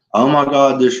oh my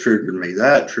God, this triggered me,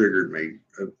 that triggered me.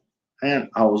 And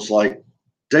I was like,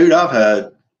 dude, I've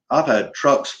had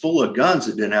trucks full of guns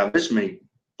that didn't have this many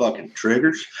fucking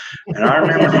triggers. And I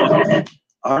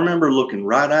remember looking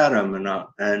right at them, and I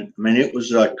mean, it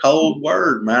was a cold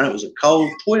word, man. It was a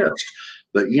cold twist.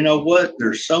 But you know what?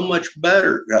 There's so much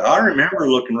better. I remember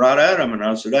looking right at them, and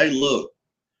I said, hey, look,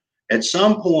 at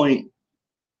some point,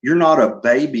 you're not a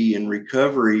baby in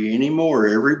recovery anymore.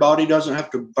 Everybody doesn't have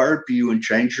to burp you and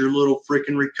change your little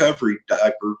freaking recovery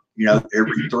diaper,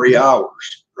 every 3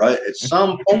 hours, right? At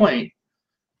some point,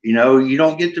 you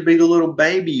don't get to be the little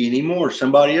baby anymore.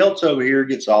 Somebody else over here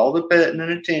gets all the petting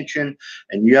and attention,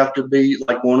 and you have to be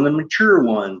like one of the mature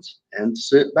ones and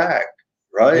sit back,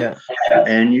 right? Yeah.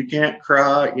 And you can't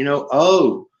cry,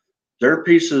 oh, their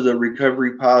piece of the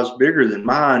recovery pie is bigger than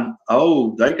mine.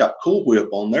 Oh, they got Cool Whip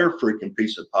on their freaking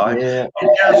piece of pie. Yeah.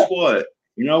 And guess what?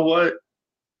 You know what?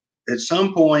 At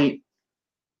some point,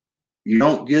 you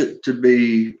don't get to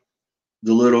be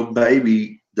the little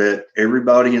baby that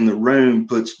everybody in the room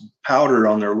puts powder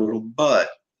on their little butt,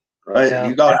 right? Yeah.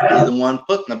 You got to be the one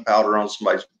putting the powder on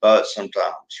somebody's butt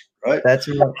sometimes, right? That's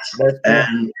right.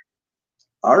 And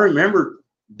I remember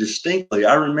distinctly,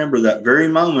 I remember that very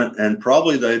moment, and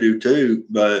probably they do too.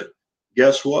 But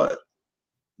guess what?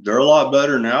 They're a lot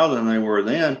better now than they were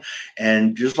then.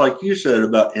 And just like you said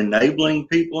about enabling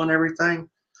people and everything,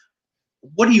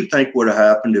 what do you think would have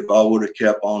happened if I would have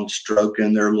kept on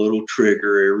stroking their little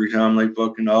trigger every time they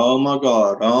fucking, oh my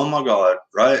God,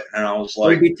 right? And I was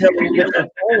like, we'd be telling a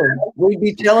different story. We'd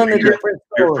be telling a different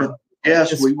story.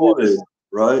 Yes, we would,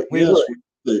 right? Yes, we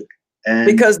would. And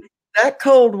because that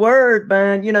cold word,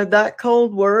 man, that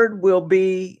cold word will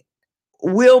be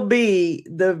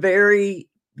the very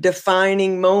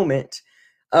defining moment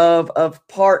of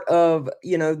part of,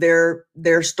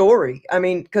 their story. I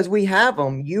mean, because we have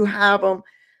them, you have them,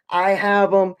 I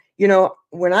have them.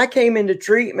 When I came into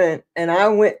treatment and I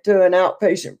went to an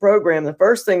outpatient program, the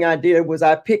first thing I did was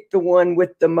I picked the one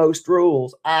with the most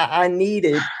rules. I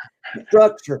needed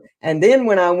structure. And then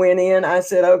when I went in, I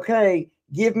said, okay,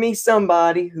 give me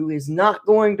somebody who is not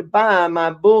going to buy my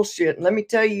bullshit. And let me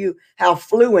tell you how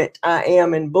fluent I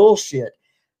am in bullshit.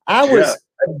 I was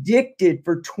addicted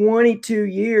for 22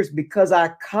 years because I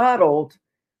coddled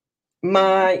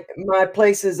my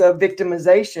places of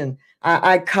victimization.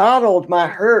 I coddled my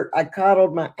hurt. I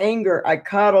coddled my anger. I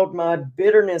coddled my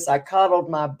bitterness. I coddled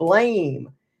my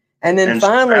blame. And then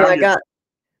finally I got,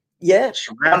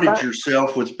 surrounded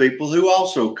yourself with people who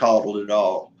also coddled it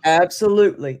all.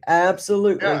 Absolutely.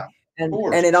 Yeah,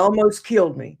 and it almost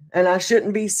killed me. And I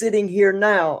shouldn't be sitting here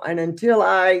now. And until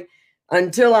I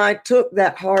took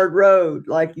that hard road,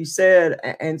 like you said,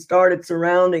 and started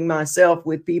surrounding myself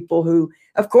with people who,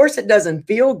 of course, it doesn't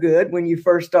feel good when you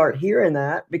first start hearing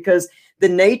that, because the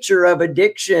nature of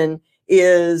addiction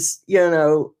is,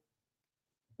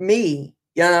 me.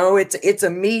 It's a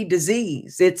me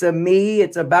disease. It's a me.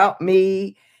 It's about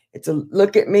me. It's a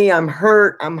look at me. I'm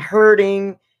hurt. I'm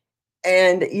hurting.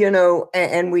 And,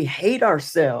 and we hate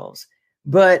ourselves.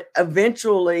 But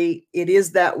eventually it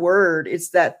is that word. It's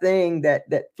that thing that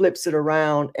flips it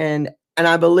around. And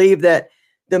I believe that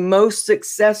the most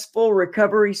successful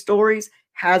recovery stories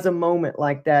has a moment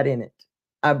like that in it.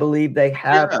 I believe they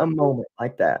have a moment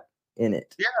like that in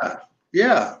it.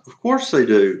 Yeah. Of course they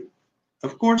do.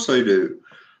 Of course they do.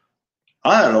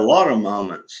 I had a lot of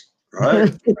moments,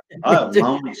 right? I have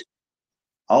moments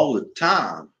all the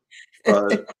time.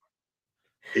 but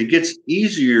it gets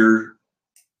easier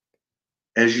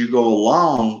as you go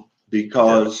along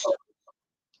because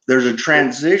there's a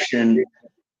transition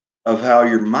of how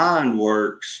your mind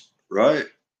works, right?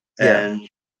 Yeah.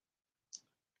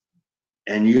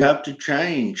 And you have to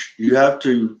change. You have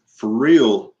to, for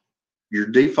real, your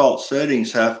default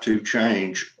settings have to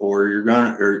change, or you're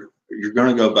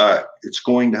gonna go back. It's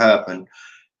going to happen,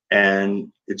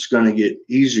 and it's going to get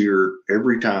easier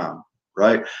every time,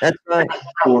 right? That's right.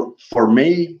 For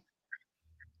me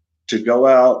to go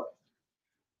out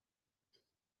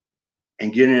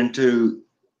and get into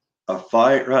a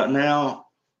fight right now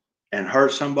and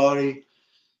hurt somebody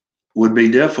would be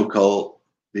difficult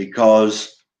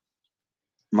because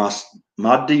my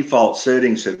default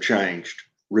settings have changed,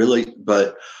 really.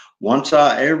 But once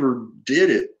I ever really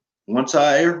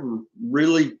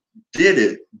did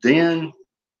it, then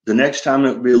the next time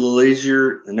it would be a little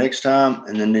easier, the next time,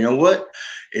 and then you know what?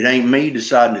 It ain't me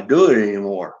deciding to do it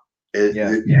anymore.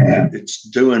 It's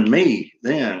doing me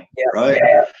then, right?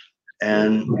 Yeah.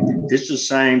 And it's the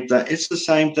same thing. It's the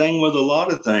same thing with a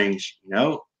lot of things, you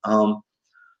know.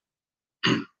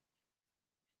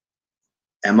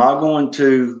 Am I going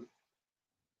to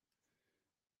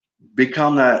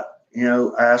become that,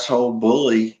 asshole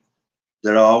bully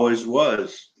that I always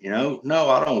was? No,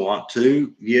 I don't want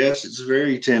to. Yes, it's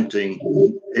very tempting.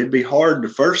 It'd be hard the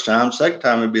first time. Second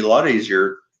time, it'd be a lot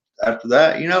easier after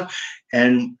that,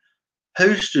 And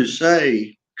who's to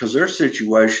say? Because there's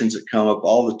situations that come up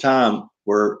all the time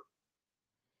where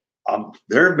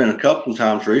there have been a couple of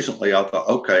times recently I thought,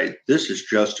 okay, this is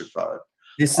justified.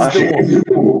 This is the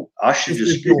one. I should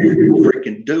just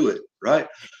freaking do it, right?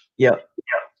 Yeah.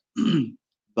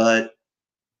 But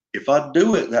if I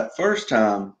do it that first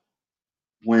time,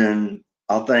 when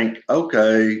I think,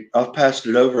 okay, I've passed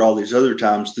it over all these other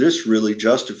times, this really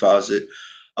justifies it.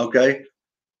 Okay,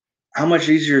 how much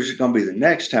easier is it going to be the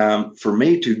next time for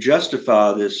me to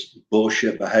justify this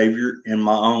bullshit behavior in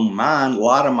my own mind,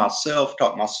 lie to myself,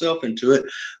 talk myself into it?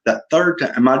 That third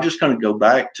time, am I just going to go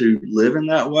back to living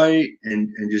that way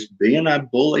and just being that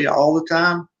bully all the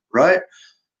time? Right?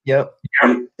 Yep.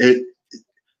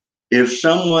 If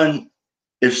some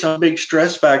big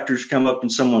stress factors come up in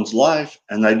someone's life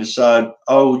and they decide,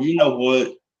 oh, you know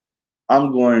what,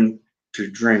 I'm going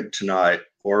to drink tonight,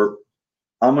 or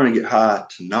I'm going to get high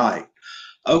tonight.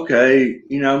 Okay,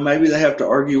 maybe they have to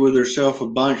argue with themselves a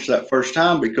bunch that first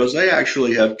time because they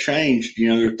actually have changed,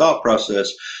 their thought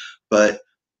process. But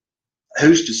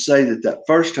who's to say that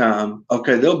first time,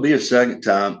 okay, there'll be a second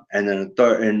time and then a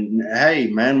third, and hey,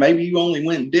 man, maybe you only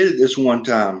went and did it this one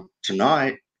time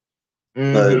tonight.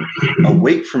 But a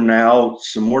week from now,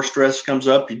 some more stress comes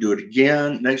up. You do it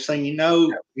again. Next thing you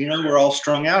know, we're all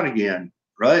strung out again,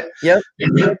 right? Yep.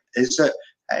 It's that,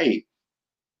 hey,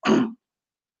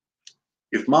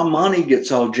 if my money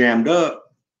gets all jammed up,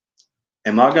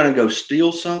 am I going to go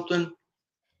steal something?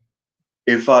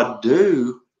 If I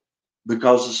do,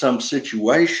 because of some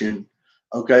situation,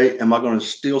 okay, am I going to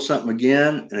steal something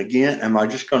again and again? Am I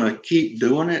just going to keep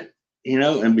doing it,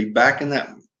 and be back in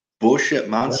that bullshit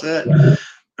mindset?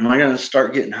 Am I going to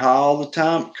start getting high all the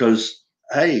time? Because,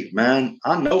 hey, man,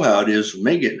 I know how it is with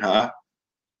me getting high.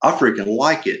 I freaking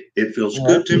like it. It feels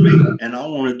good to me, and I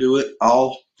want to do it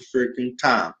all the freaking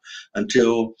time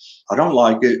until I don't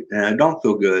like it and I don't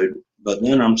feel good. But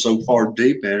then I'm so far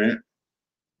deep in it.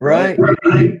 Right.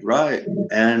 Right.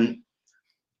 And,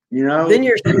 then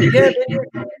you're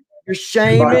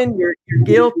shaming, you're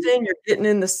guilting, you're getting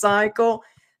in the cycle.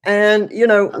 And,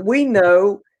 we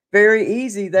know very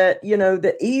easy that,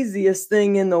 the easiest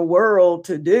thing in the world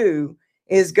to do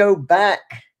is go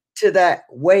back to that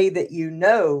way that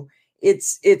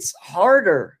it's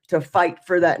harder to fight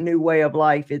for that new way of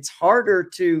life. It's harder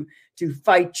to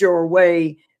fight your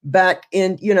way back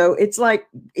in, it's like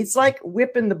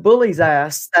whipping the bully's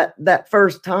ass that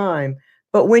first time.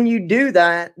 But when you do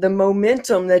that, the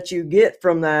momentum that you get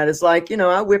from that is like,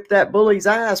 I whipped that bully's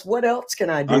ass. What else can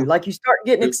I do? Like you start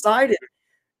getting excited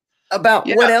about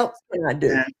what else can I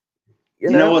do?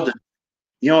 You know what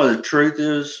the truth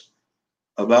is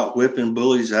about whipping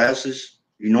bullies' asses?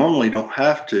 You normally don't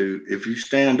have to. If you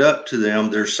stand up to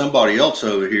them, there's somebody else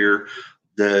over here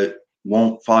that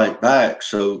won't fight back.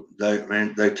 So they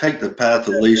take the path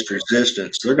of least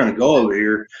resistance. They're going to go over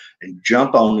here and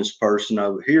jump on this person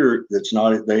over here. They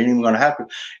ain't even going to happen.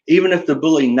 Even if the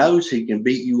bully knows he can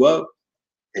beat you up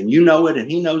and you know it and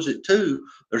he knows it too,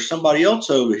 there's somebody else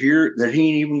over here that he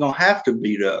ain't even going to have to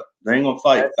beat up. They ain't going to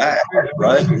fight back,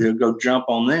 right? They'll go jump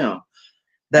on them.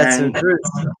 That's so true.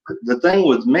 The thing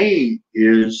with me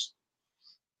is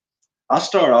I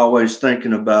start always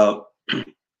thinking about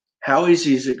how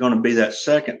easy is it going to be that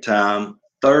second time,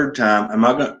 third time? Am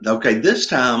I going to, okay, this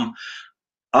time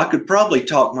I could probably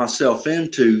talk myself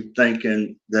into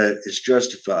thinking that it's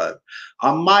justified.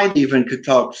 I might even could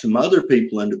talk some other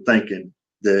people into thinking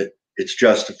that it's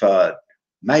justified.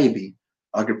 Maybe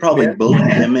I could probably bully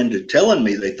them into telling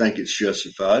me they think it's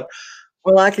justified.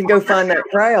 Well, I can go find that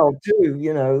crowd too,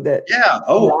 you know, that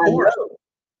of course,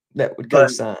 that would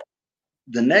co-sign.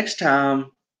 The next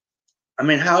time, I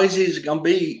mean, how easy is it going to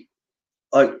be?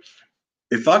 Like,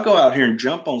 if I go out here and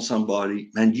jump on somebody,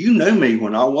 man, you knew me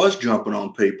when I was jumping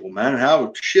on people, man.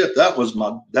 How shit, that was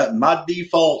my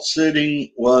default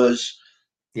setting was,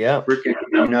 freaking,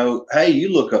 you know, hey,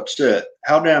 you look upset.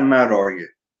 How damn mad are you?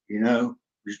 You know,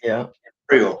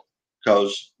 real,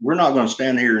 because we're not going to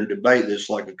stand here and debate this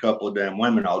like a couple of damn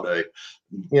women all day.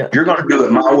 You're going to do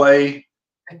it my way,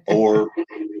 or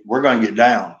we're going to get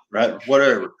down, right?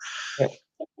 Whatever.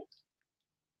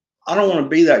 I don't want to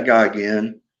be that guy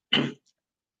again.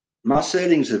 My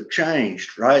settings have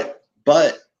changed, right?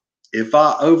 But if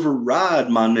I override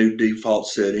my new default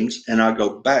settings and I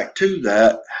go back to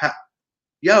that,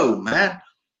 yo, man,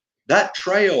 that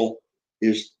trail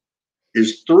is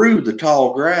through the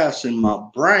tall grass in my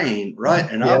brain, right?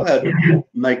 And I've had to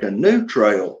make a new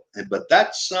trail, but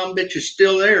that some bitch is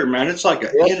still there, man. It's like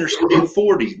an Interstate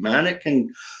 40, man. It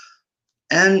can,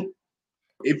 and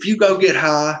if you go get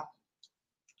high,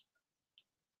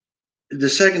 the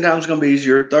second time is going to be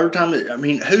easier. Third time, I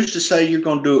mean, who's to say you're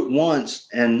going to do it once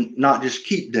and not just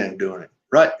keep doing it,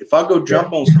 right? If I go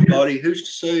jump on somebody, who's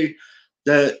to say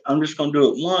that I'm just going to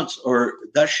do it once, or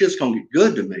that shit's going to get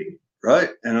good to me, right?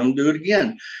 And I'm going to do it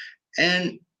again.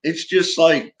 And it's just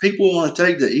like people want to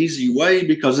take the easy way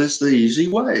because it's the easy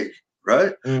way,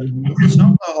 right? It's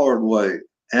not the hard way.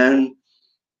 And,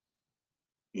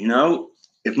 you know,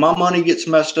 if my money gets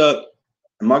messed up,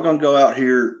 am I going to go out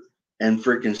here and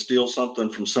freaking steal something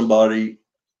from somebody?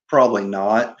 Probably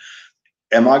not.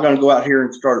 Am I going to go out here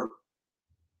and start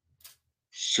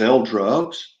sell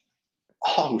drugs?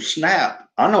 Oh, snap.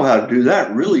 I know how to do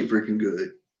that really freaking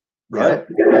good. Right?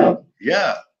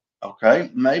 Yeah. Okay.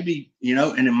 Maybe, you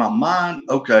know, and in my mind,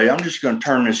 okay, I'm just going to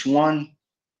turn this one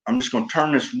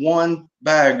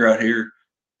bag right here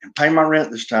and pay my rent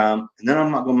this time. And then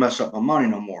I'm not going to mess up my money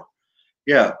no more.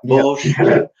 Yeah.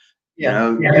 Bullshit. You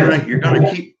know, you're going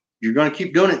to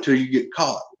keep doing it till you get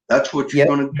caught. That's what you're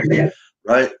going to do,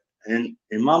 right? And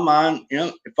in my mind, you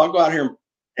know, if I go out here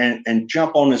and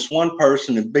jump on this one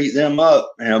person and beat them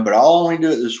up, you know, but I'll only do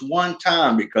it this one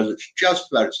time because it's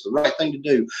justified, it's the right thing to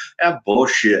do. That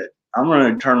bullshit. I'm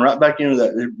going to turn right back into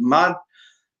that.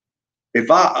 If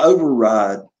I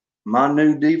override my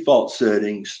new default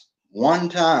settings one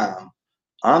time,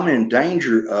 I'm in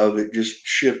danger of it just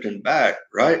shifting back,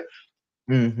 right?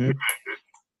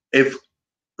 If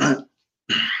I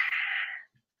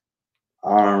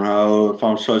don't know if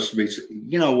I'm supposed to be,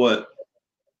 you know what?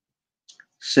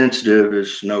 Sensitive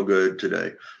is no good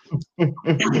today.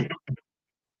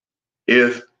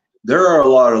 If there are a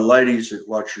lot of ladies that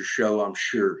watch your show, I'm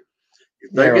sure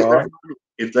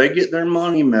if they get their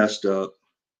money messed up,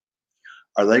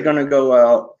 are they going to go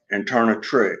out and turn a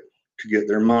trick to get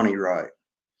their money right?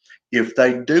 If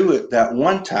they do it that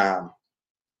one time,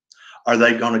 are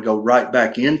they going to go right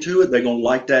back into it? They're going to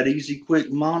like that easy,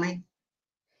 quick money?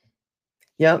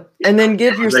 And then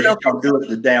give yourself. They can do it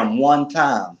the damn one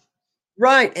time.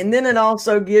 Right. And then it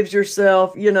also gives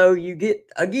yourself, you know, you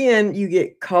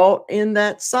get caught in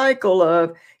that cycle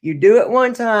of you do it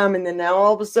one time and then now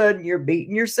all of a sudden you're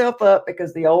beating yourself up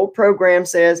because the old program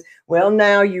says, well,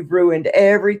 now you've ruined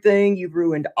everything. You've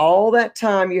ruined all that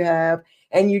time you have,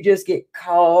 and you just get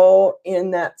caught in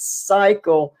that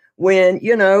cycle when,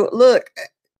 you know, look,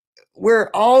 we're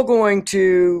all going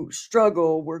to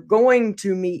struggle. We're going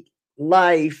to meet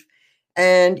life.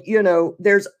 And, you know,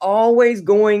 there's always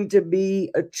going to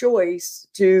be a choice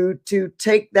to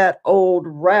take that old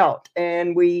route.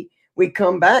 And we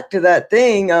come back to that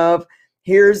thing of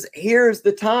here's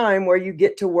the time where you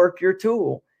get to work your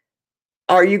tool.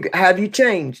 Have you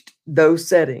changed those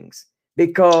settings?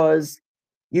 Because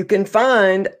you can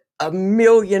find a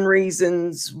million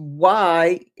reasons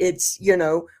why it's, you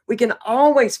know, we can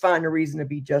always find a reason to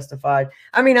be justified.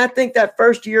 I mean, I think that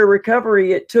first year of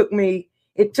recovery, it took me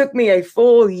a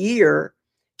full year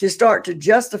to start to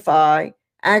justify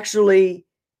actually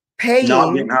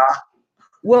paying.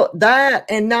 Well, that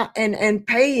and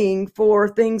paying for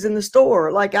things in the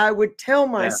store. Like I would tell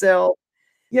myself,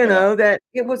 you know, that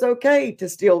it was okay to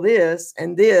steal this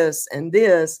and this and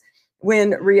this,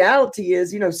 when reality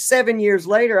is, you know, 7 years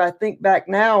later, I think back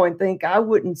now and think I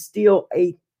wouldn't steal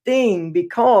a thing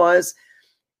because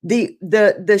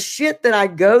the shit that I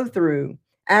go through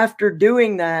after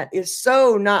doing that is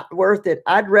so not worth it.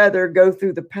 I'd rather go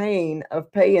through the pain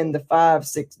of paying the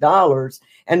 $5-6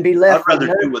 and be left. I'd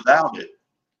rather do without it.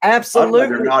 Absolutely.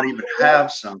 I'd rather not even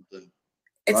have something.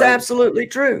 It's absolutely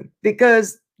true,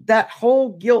 because that whole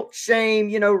guilt, shame,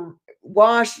 you know,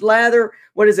 wash, lather,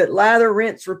 what is it? Lather,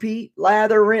 rinse, repeat,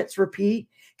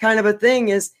 kind of a thing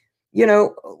is, you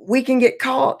know, we can get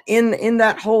caught in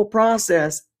that whole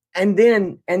process. And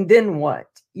then what?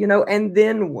 You know, and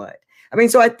then what? I mean,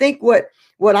 so I think what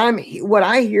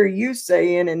I hear you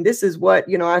saying, and this is what,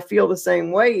 you know, I feel the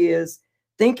same way, is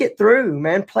think it through,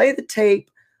 man. Play the tape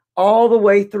all the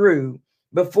way through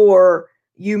before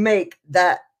you make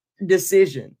that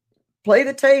decision. Play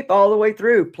the tape all the way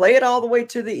through. Play it all the way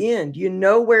to the end. You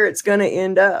know where it's going to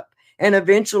end up. And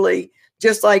eventually,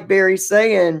 just like Barry's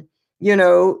saying, you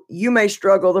know, you may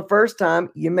struggle the first time.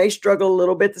 You may struggle a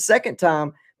little bit the second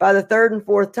time. By the third and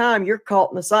fourth time, you're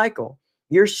caught in the cycle.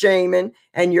 You're shaming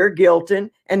and you're guilting,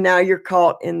 and now you're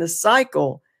caught in the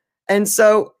cycle. And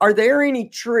so, are there any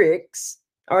tricks?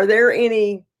 Are there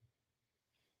any?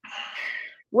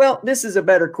 Well, this is a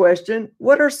better question.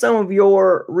 What are some of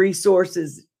your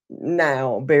resources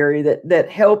now, Barry, that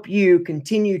help you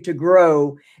continue to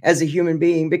grow as a human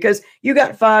being? Because you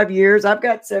got 5 years, I've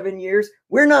got 7 years.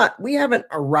 We haven't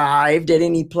arrived at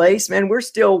any place, man. We're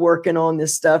still working on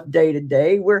this stuff day to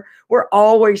day. We're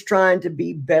always trying to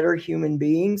be better human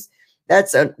beings.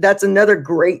 That's another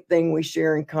great thing we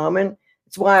share in common.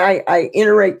 It's why I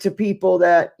iterate to people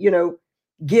that, you know,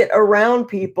 get around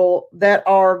people that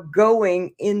are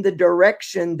going in the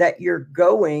direction that you're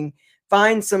going.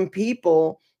 Find some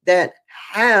people that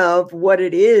have what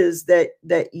it is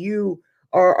that you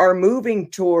are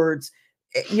moving towards.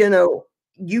 You know,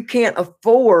 you can't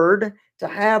afford to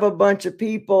have a bunch of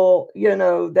people, you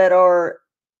know, that are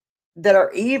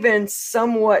even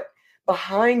somewhat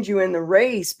behind you in the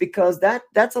race, because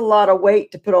that's a lot of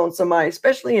weight to put on somebody,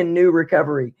 especially in new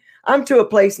recovery. I'm to a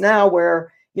place now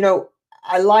where, you know,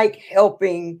 I like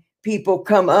helping people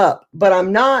come up, but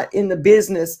I'm not in the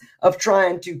business of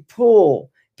trying to pull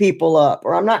people up,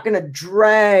 or I'm not going to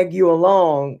drag you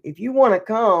along. If you want to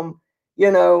come,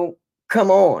 you know, come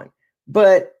on.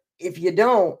 But if you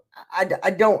don't,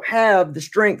 I don't have the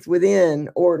strength within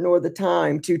nor the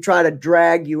time to try to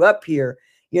drag you up here.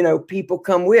 You know, people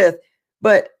come with.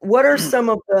 But what are some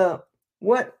of the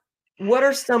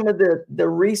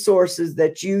resources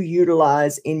that you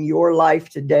utilize in your life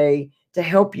today to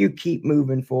help you keep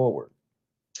moving forward?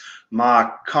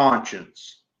 My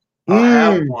conscience. I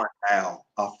have one now.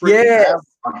 I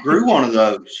grew one of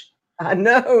those. I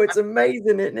know, it's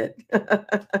amazing, isn't it?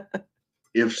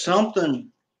 If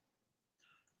something,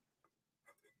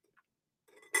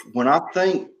 when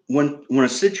a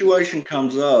situation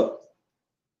comes up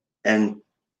and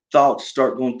thoughts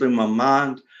start going through my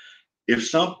mind, if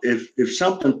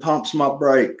something pumps my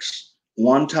brakes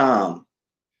one time,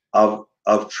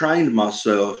 I've trained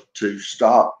myself to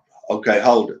stop. Okay,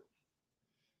 hold it.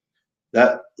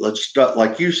 Let's stop,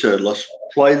 like you said, let's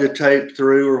play the tape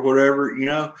through or whatever, you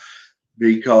know,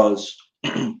 because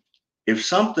if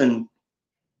something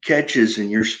catches in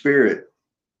your spirit,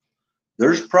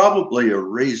 there's probably a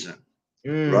reason,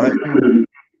 right?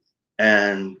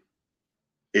 And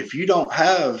if you don't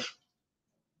have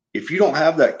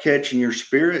that catch in your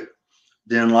spirit,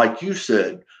 then like you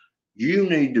said, you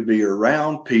need to be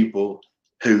around people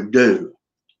who do,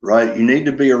 right? You need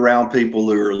to be around people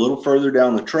who are a little further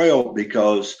down the trail,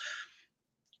 because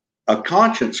a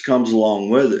conscience comes along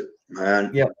with it,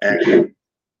 man. Yep.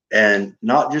 And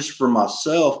not just for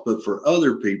myself, but for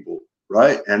other people,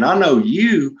 right? And I know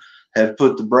you have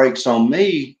put the brakes on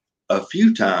me a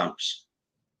few times,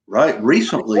 right?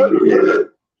 Recently you did.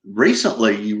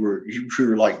 Recently you were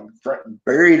like,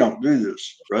 Barry, don't do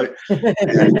this, right?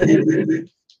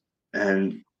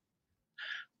 And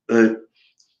but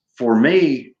for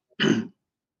me,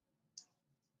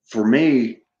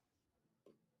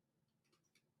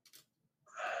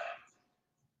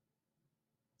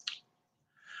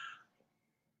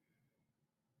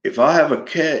 if I have a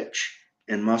catch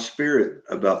in my spirit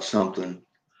about something,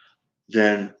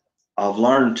 then I've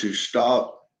learned to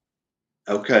stop.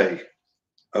 Okay.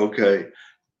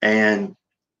 And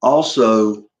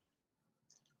also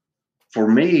for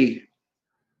me,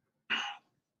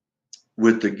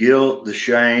 with the guilt, the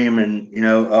shame, and,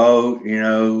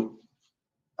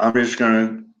 I'm just going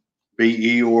to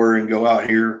be Eeyore and go out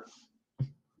here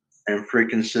and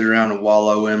freaking sit around and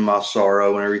wallow in my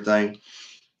sorrow and everything.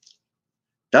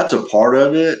 That's a part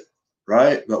of it,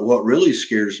 right? But what really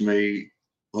scares me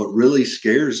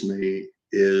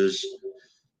is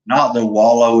not the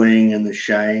wallowing and the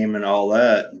shame and all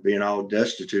that, and being all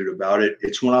destitute about it.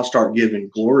 It's when I start giving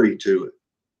glory to it.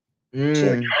 It's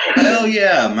like, hell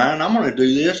yeah, man, I'm going to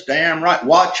do this. Damn right.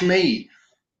 Watch me.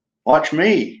 Watch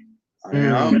me.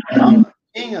 I'm the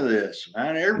king of this,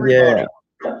 man. Everybody,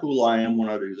 how cool I am when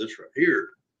I do this right here.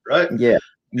 Right. Yeah.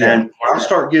 And when I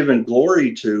start giving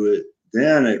glory to it,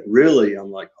 then it really,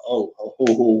 I'm like,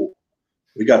 oh,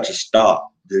 we got to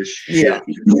stop this shit.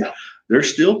 Yeah.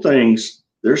 There's still things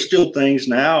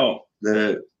now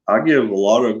that I give a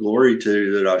lot of glory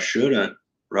to that I shouldn't.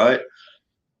 Right.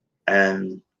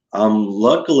 And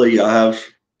luckily I have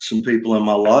some people in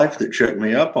my life that check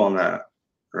me up on that.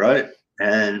 Right.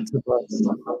 And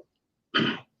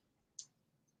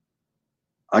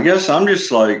I guess I'm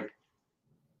just like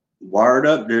wired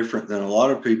up different than a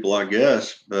lot of people, I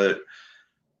guess. But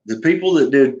the people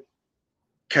that did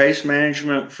case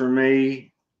management for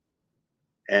me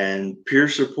and peer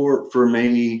support for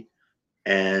me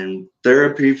and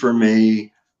therapy for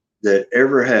me that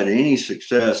ever had any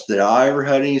success, that I ever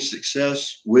had any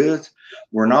success with,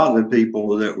 were not the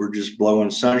people that were just blowing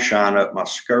sunshine up my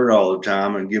skirt all the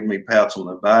time and giving me pats on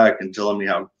the back and telling me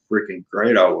how freaking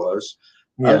great I was.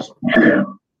 Yeah.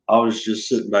 I was just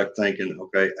sitting back thinking,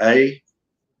 okay, A,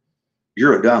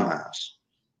 you're a dumbass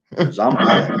because I'm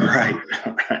not great.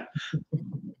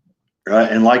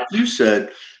 Right. And like you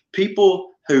said,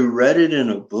 people who read it in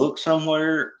a book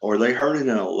somewhere or they heard it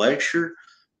in a lecture,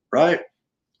 right?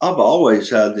 I've always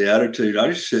had the attitude, I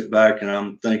just sit back and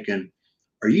I'm thinking,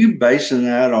 are you basing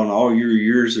that on all your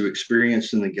years of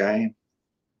experience in the game?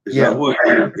 Is that what,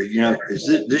 is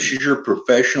this is your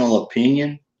professional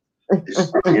opinion?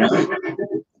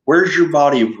 Where's your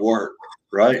body of work,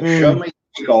 right? Show me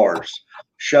the scars.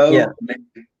 Show me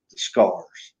the scars,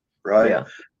 right?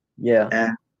 Yeah.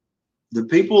 And the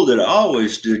people that I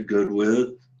always did good with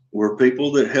were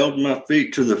people that held my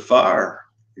feet to the fire,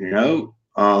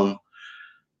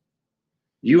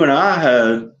 You and I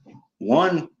had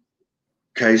one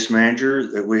case manager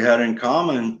that we had in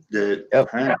common that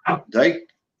they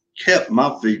kept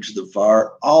my feet to the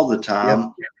fire all the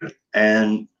time.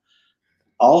 And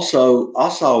also I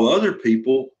saw other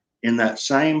people in that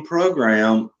same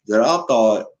program that I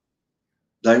thought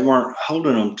they weren't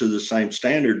holding them to the same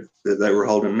standard that they were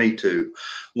holding me to.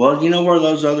 Well, you know where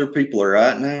those other people are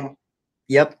at now?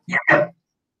 Yep.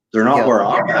 They're not where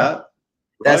I'm at. Right?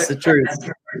 That's the truth.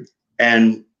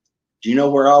 And do you know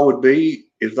where I would be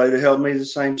if they'd have held me the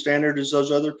same standard as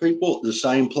those other people? The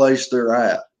same place they're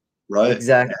at, right?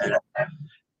 Exactly. And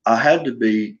I had to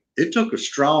be. It took a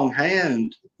strong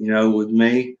hand, with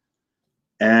me.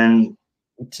 And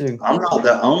too. I'm not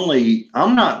the only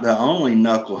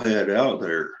knucklehead out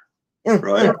there,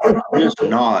 right? I'm just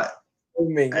not.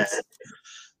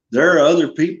 There are other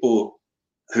people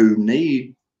who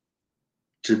need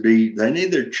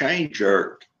their chain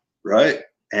jerked, right?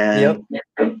 And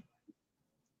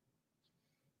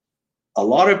a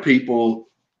lot of people,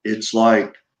 it's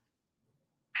like,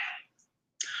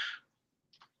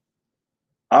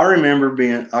 I remember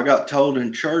I got told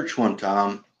in church one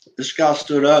time, this guy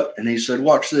stood up and he said,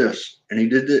 watch this. And he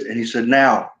did it. And he said,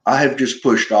 now I have just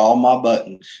pushed all my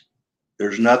buttons.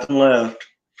 There's nothing left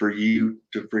for you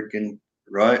to freaking,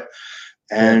 right?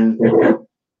 And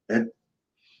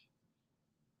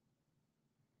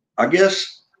I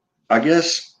guess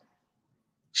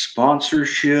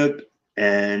sponsorship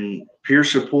and peer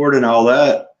support and all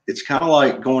that, it's kind of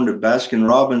like going to Baskin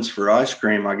Robbins for ice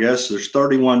cream. I guess there's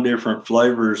 31 different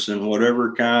flavors and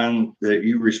whatever kind that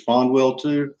you respond well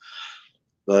to.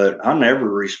 But I never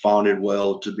responded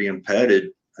well to being petted.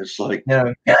 It's like,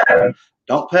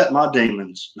 don't pet my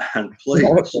demons, man, please.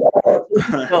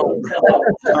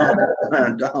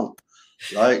 Don't.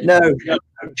 Right? No.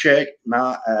 Check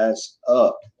my ass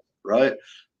up, right?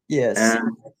 Yes.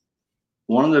 And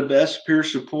one of the best peer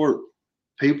support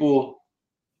people,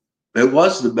 it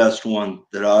was the best one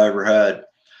that I ever had.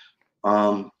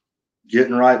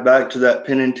 Getting right back to that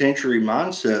penitentiary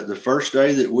mindset, the first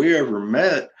day that we ever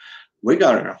met, we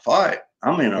got in a fight.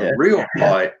 I mean, a real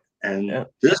fight. And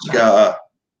this guy.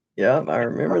 Yeah, I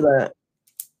remember that.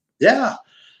 Yeah.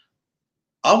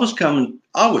 I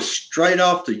was straight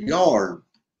off the yard,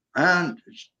 man.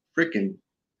 Freaking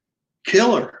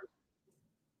killer.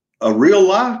 A real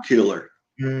live killer.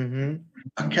 Mm-hmm.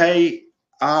 A Killer,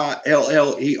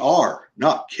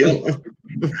 not killer.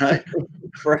 Right?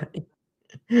 Right.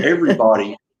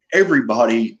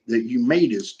 Everybody that you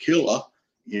meet is killer,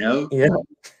 Yeah.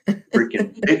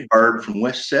 Freaking Big Bird from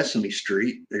West Sesame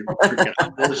Street. They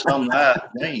freaking this on that.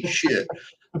 They ain't shit.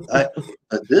 But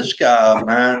this guy,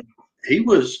 man, he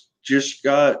was just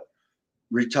got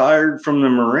retired from the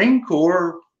Marine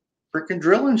Corps freaking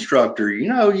drill instructor. You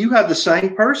know, you have the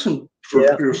same person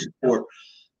for peer support.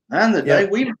 And the day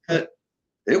we met,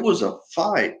 it was a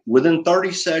fight. Within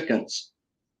 30 seconds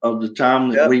of the time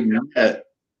that we met,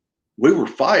 we were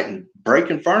fighting,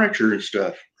 breaking furniture and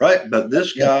stuff, right? But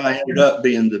this guy ended up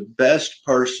being the best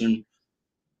person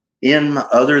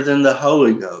other than the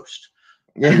Holy Ghost.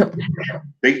 Yeah.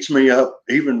 Beats me up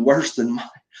even worse than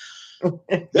mine.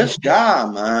 This guy,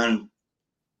 man,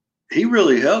 he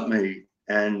really helped me.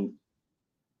 And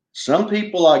some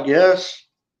people, I guess,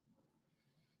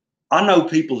 I know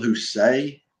people who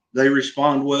say they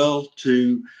respond well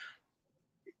to,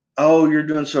 oh, you're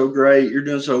doing so great. You're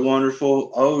doing so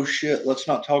wonderful. Oh, shit, let's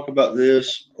not talk about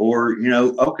this. Or, you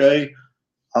know, okay,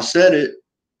 I said it.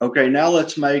 Okay, now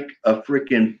let's make a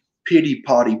freaking pity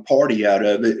potty party out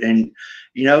of it. And,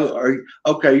 you know,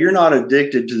 okay, you're not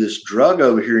addicted to this drug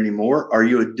over here anymore. Are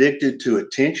you addicted to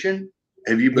attention?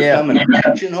 Have you become an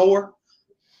attention whore?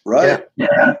 Right?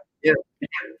 Yeah.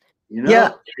 You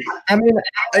know? I mean,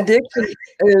 addiction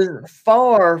is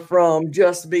far from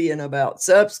just being about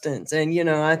substance. And, you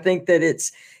know, I think that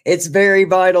it's very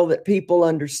vital that people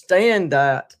understand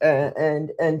that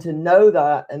and to know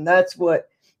that. And that's what,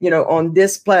 you know, on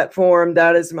this platform,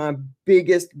 that is my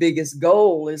biggest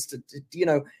goal is to you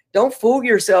know, don't fool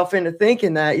yourself into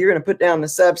thinking that you're going to put down the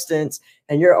substance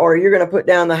and you're going to put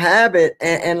down the habit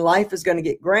and life is going to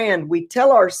get grand. We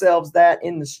tell ourselves that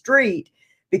in the street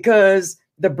because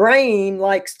the brain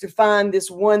likes to find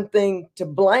this one thing to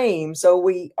blame. So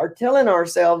we are telling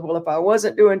ourselves, well, if I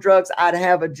wasn't doing drugs, I'd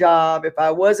have a job. If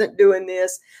I wasn't doing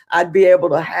this, I'd be able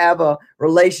to have a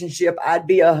relationship. I'd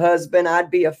be a husband.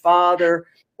 I'd be a father.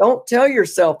 Don't tell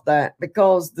yourself that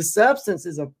because the substance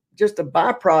is just a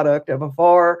byproduct of a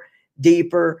far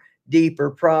deeper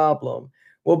problem.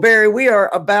 Well, Barry, we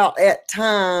are about at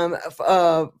time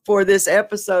for this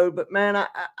episode, but man,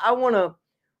 I want to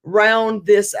round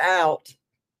this out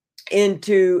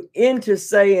into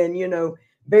saying, you know,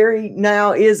 Barry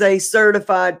now is a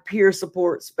certified peer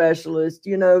support specialist.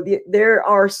 You know, there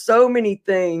are so many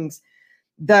things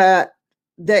that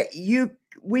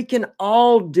we can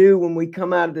all do when we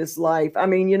come out of this life. I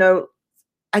mean, you know,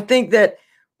 I think that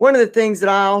one of the things that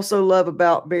I also love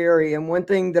about Barry, and one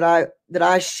thing that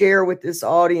I share with this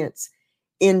audience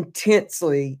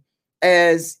intensely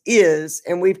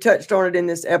and we've touched on it in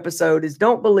this episode, is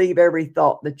don't believe every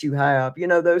thought that you have. You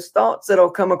know, those thoughts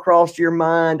that'll come across your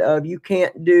mind of you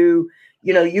can't do,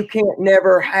 you know, you can't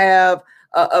never have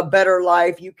a better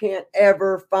life. You can't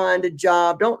ever find a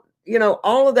job. Don't, you know,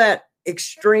 all of that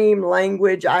extreme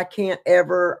language. I can't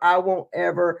ever, I won't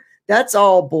ever. That's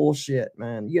all bullshit,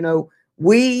 man. You know,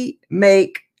 we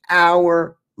make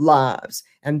our lives,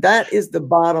 and that is the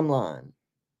bottom line.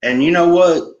 And you know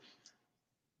what?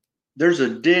 There's a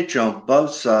ditch on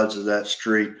both sides of that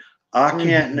street. I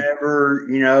can't never,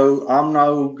 you know, I'm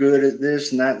no good at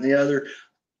this and that and the other.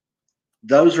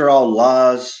 Those are all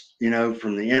lies, you know,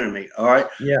 from the enemy. All right.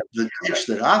 Yeah. The ditch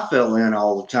that I fell in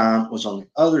all the time was on the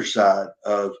other side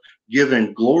of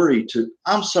giving glory to,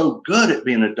 I'm so good at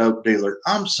being a dope dealer.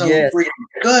 I'm so freaking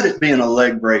good at being a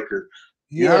leg breaker.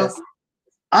 You know?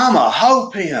 I'm a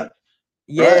hoe pimp.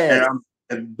 Yes. Right? And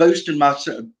I'm boosting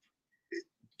myself.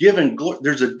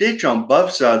 There's a ditch on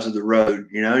both sides of the road.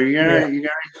 You know, you're gonna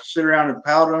sit around and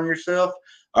pout on yourself.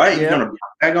 All right, you're gonna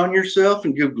brag on yourself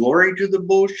and give glory to the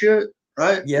bullshit,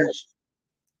 right? Yes.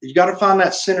 You got to find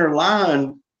that center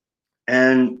line,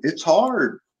 and it's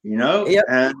hard, you know.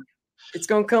 And it's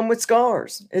gonna come with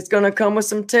scars. It's gonna come with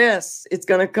some tests. It's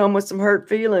gonna come with some hurt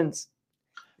feelings.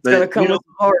 It's gonna come with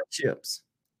some hardships.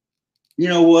 You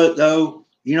know what though?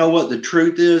 You know what the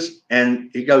truth is?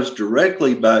 And it goes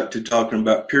directly back to talking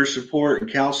about peer support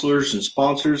and counselors and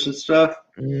sponsors and stuff.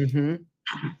 Mm-hmm.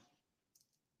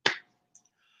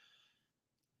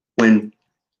 When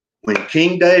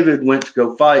King David went to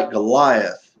go fight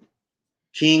Goliath,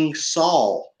 King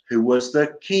Saul, who was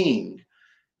the king,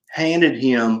 handed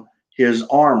him his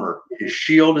armor, his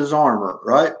shield, his armor,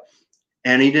 right?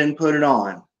 And he didn't put it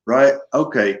on. Right?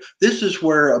 Okay. This is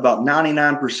where about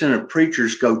 99% of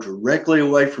preachers go directly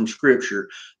away from scripture.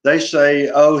 They say,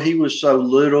 oh, he was so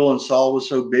little and Saul was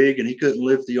so big and he couldn't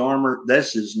lift the armor.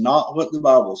 This is not what the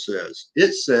Bible says.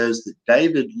 It says that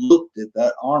David looked at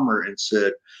that armor and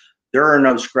said, there are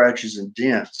no scratches and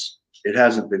dents. It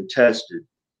hasn't been tested.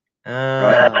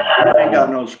 Right? I ain't got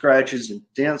no scratches and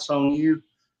dents on you.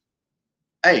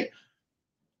 Hey,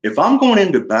 if I'm going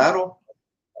into battle,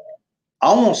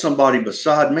 I want somebody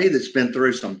beside me that's been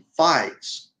through some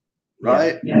fights,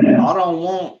 right? I don't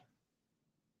want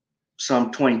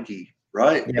some Twinkie,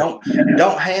 right? Don't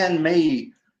hand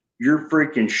me your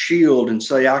freaking shield and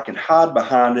say I can hide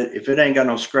behind it if it ain't got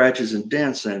no scratches and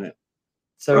dents in it,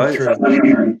 So right?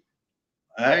 true.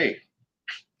 Hey.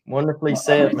 Wonderfully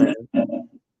said, man.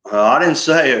 I didn't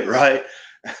say it, right?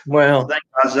 Well, I think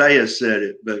Isaiah said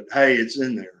it, but hey, it's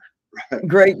in there. Right?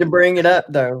 great to bring it up,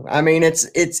 though. I mean,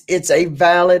 it's a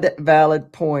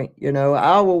valid point. You know,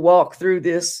 I will walk through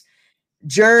this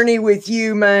journey with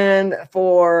you, man,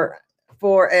 for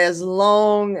as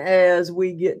long as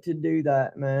we get to do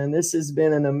that, man. This has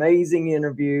been an amazing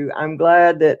interview. I'm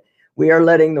glad that we are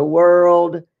letting the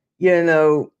world, you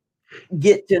know,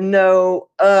 get to know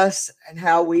us and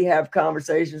how we have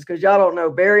conversations, because y'all don't know,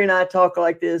 Barry and I talk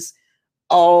like this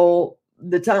all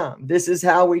the time. This is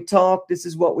how we talk. This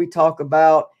is what we talk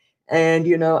about. And,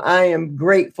 you know, I am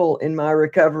grateful in my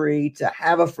recovery to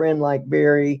have a friend like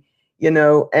Barry, you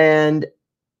know, and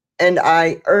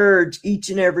I urge each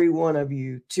and every one of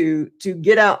you to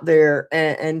get out there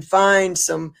and find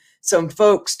some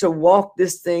folks to walk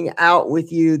this thing out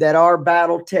with you that are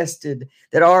battle tested,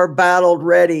 that are battle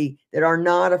ready, that are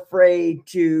not afraid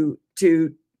to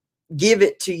give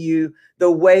it to you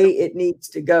the way it needs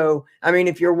to go. I mean,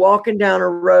 if you're walking down a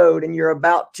road and you're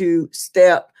about to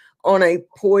step on a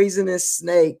poisonous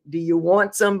snake, do you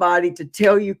want somebody to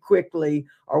tell you quickly,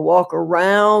 or walk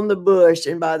around the bush,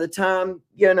 and by the time,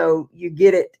 you know, you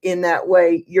get it in that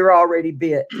way, you're already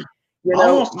bit? You I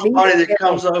know, want somebody that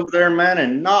comes over there, man,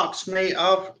 and knocks me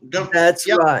off. That's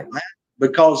right. Man,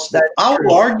 because That's I true.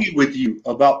 will argue with you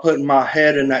about putting my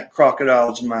head in that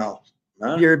crocodile's mouth.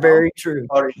 Man. You're very true.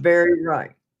 Very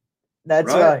right.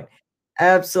 That's right.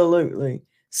 Absolutely.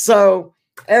 So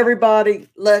everybody,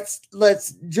 let's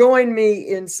join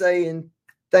me in saying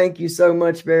thank you so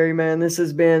much, Barry, man. This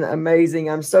has been amazing.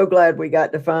 I'm so glad we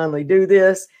got to finally do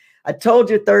this. I told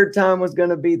you third time was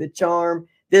going to be the charm.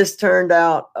 This turned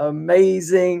out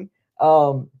amazing.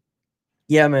 Yeah,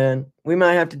 man, we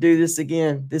might have to do this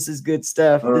again. This is good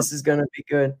stuff. This is going to be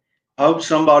good. I hope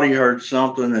somebody heard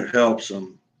something that helps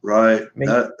them, right?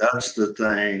 That's the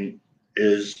thing,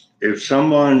 is if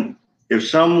someone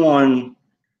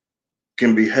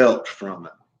can be helped from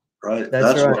it, right?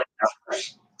 That's right. What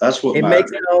matters. That's what it matters.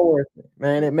 Makes it all worth it,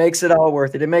 man. It makes it all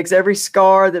worth it. It makes every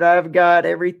scar that I've got,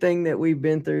 everything that we've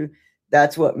been through,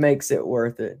 that's what makes it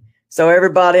worth it. So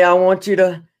everybody, I want you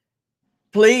to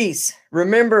please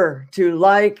remember to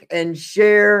like and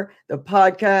share the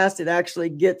podcast. It actually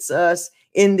gets us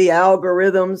in the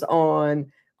algorithms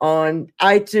on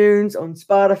iTunes, on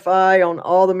Spotify, on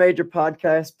all the major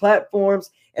podcast platforms,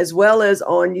 as well as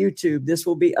on YouTube. This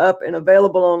will be up and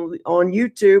available on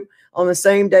YouTube on the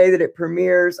same day that it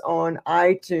premieres on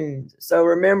iTunes. So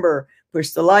remember, push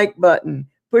the like button,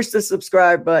 push the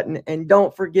subscribe button, and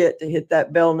don't forget to hit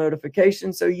that bell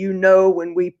notification so you know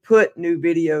when we put new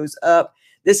videos up.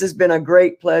 This has been a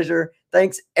great pleasure.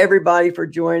 Thanks everybody for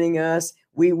joining us.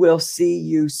 We will see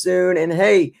you soon. And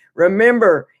hey,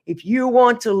 remember, if you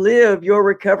want to live your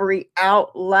recovery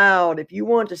out loud, if you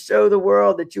want to show the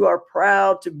world that you are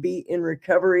proud to be in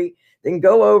recovery, then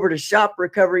go over to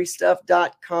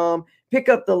shoprecoverystuff.com. Pick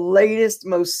up the latest,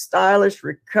 most stylish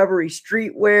recovery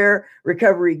streetwear,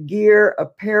 recovery gear,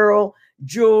 apparel,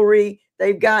 jewelry.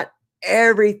 They've got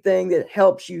everything that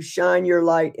helps you shine your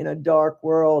light in a dark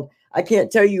world. I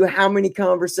can't tell you how many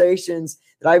conversations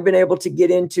that I've been able to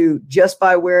get into just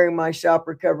by wearing my Shop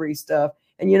Recovery stuff.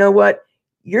 And you know what?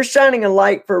 You're shining a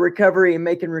light for recovery and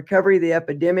making recovery the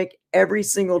epidemic every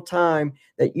single time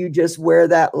that you just wear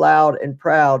that loud and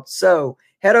proud. So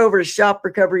head over to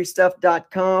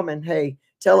shoprecoverystuff.com and hey,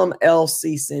 tell them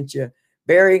LC sent you.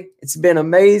 Barry, it's been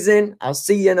amazing. I'll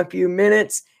see you in a few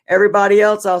minutes. Everybody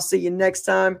else, I'll see you next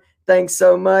time. Thanks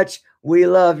so much. We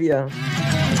love you.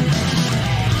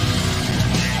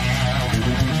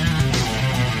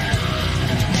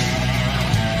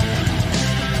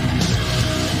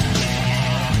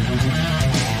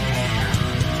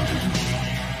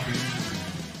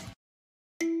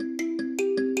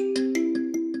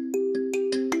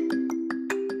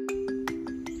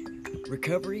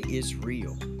 Recovery is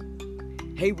real.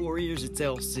 Hey Warriors, it's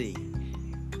LC.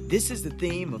 This is the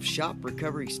theme of Shop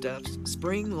Recovery Stuff's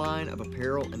spring line of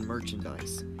apparel and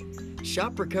merchandise.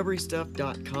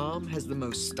 ShopRecoveryStuff.com has the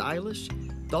most stylish,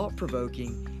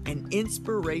 thought-provoking, and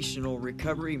inspirational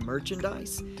recovery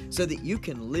merchandise so that you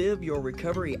can live your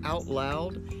recovery out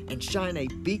loud and shine a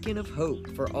beacon of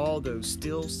hope for all those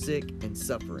still sick and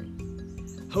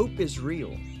suffering. Hope is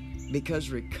real because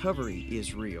recovery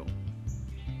is real.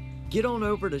 Get on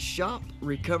over to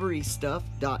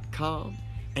shoprecoverystuff.com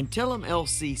and tell them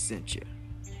LC sent you.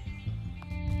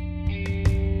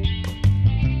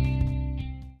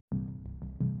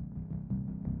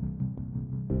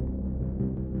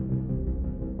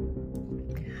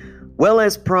 Well,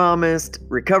 as promised,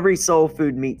 Recovery Soul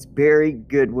Food meets Barry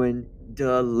Goodwin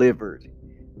delivered.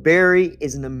 Barry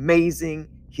is an amazing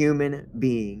human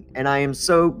being, and I am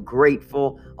so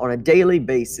grateful on a daily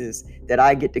basis that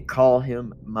I get to call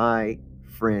him my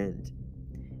friend.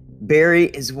 Barry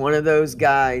is one of those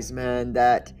guys, man,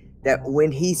 that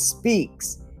when he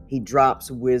speaks, he drops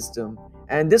wisdom.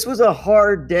 And this was a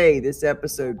hard day. This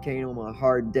episode came on a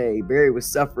hard day. Barry was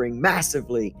suffering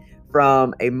massively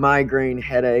from a migraine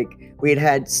headache. We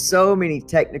had so many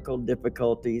technical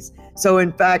difficulties. So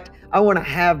in fact, I want to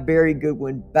have Barry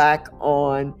Goodwin back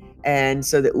on, and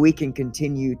so that we can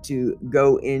continue to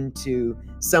go into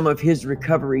some of his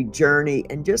recovery journey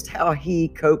and just how he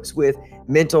copes with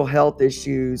mental health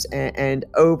issues and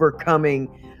overcoming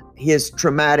his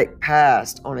traumatic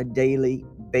past on a daily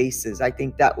basis. I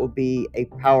think that will be a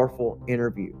powerful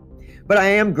interview. But I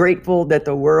am grateful that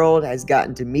the world has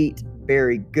gotten to meet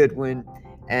Barry Goodwin,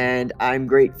 and I'm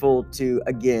grateful to,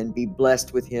 again, be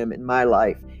blessed with him in my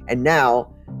life and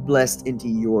now blessed into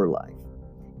your life.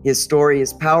 His story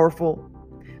is powerful,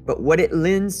 but what it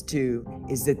lends to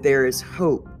is that there is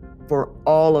hope for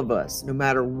all of us, no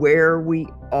matter where we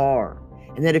are.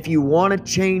 And that if you want to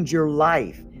change your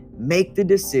life, make the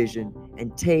decision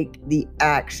and take the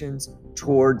actions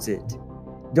towards it.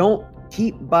 Don't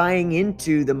keep buying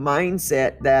into the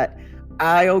mindset that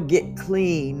I'll get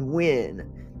clean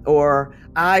when, or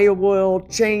I will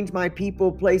change my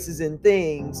people, places, and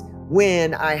things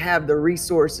when I have the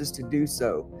resources to do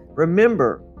so.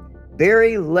 Remember,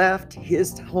 Barry left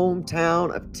his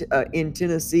hometown in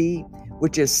Tennessee,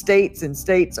 which is states and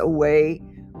states away,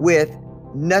 with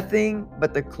nothing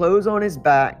but the clothes on his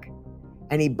back,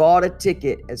 and he bought a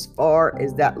ticket as far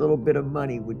as that little bit of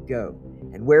money would go.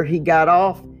 And where he got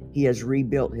off, he has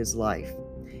rebuilt his life.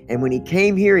 And when he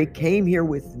came here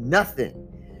with nothing.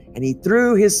 And he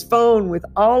threw his phone with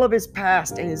all of his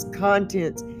past and his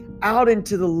contents out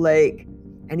into the lake.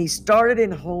 And he started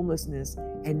in homelessness.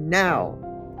 And now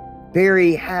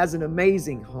Barry has an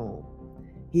amazing home.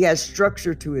 He has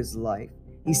structure to his life.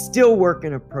 He's still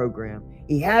working a program.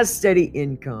 He has steady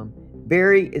income.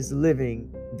 Barry is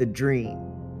living the dream.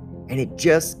 And it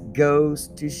just goes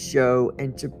to show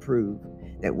and to prove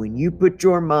that when you put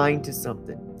your mind to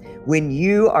something, when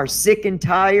you are sick and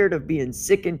tired of being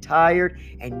sick and tired,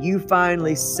 and you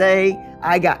finally say,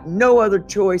 I got no other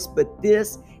choice but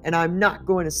this, and I'm not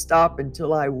going to stop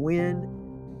until I win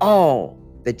all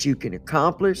that you can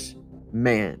accomplish,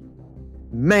 man.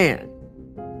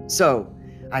 So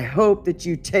I hope that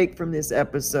you take from this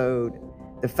episode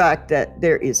the fact that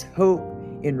there is hope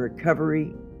in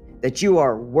recovery, that you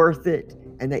are worth it,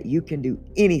 and that you can do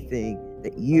anything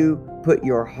that you put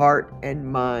your heart and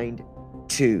mind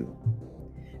to.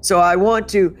 So I want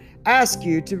to ask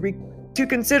you to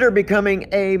consider becoming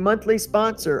a monthly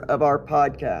sponsor of our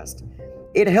podcast.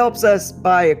 It helps us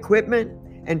buy equipment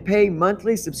and pay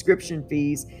monthly subscription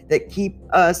fees that keep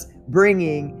us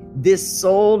bringing this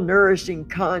soul-nourishing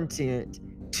content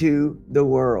to the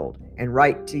world and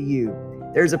right to you.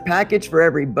 There's a package for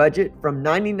every budget, from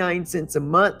 99 cents a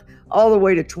month all the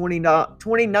way to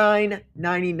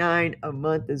 $29.99 a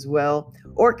month as well.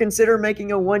 Or consider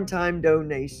making a one-time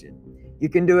donation. You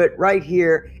can do it right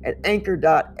here at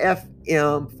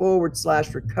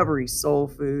anchor.fm/recovery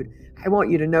soulfood. I want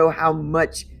you to know how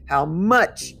much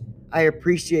I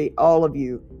appreciate all of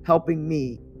you helping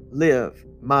me live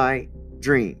my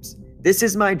dreams. This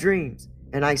is my dreams,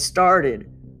 and I started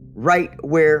right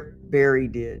where Barry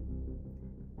did.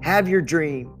 Have your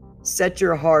dream, set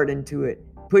your heart into it,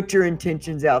 put your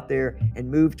intentions out there, and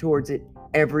move towards it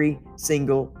every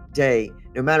single day.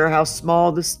 No matter how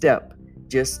small the step,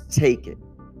 just take it.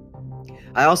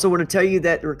 I also want to tell you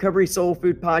that the Recovery Soul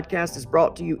Food Podcast is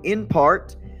brought to you in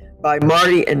part by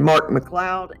Marty and Mark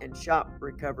McLeod and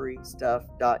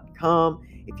ShopRecoveryStuff.com.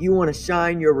 If you want to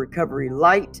shine your recovery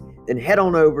light, then head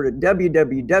on over to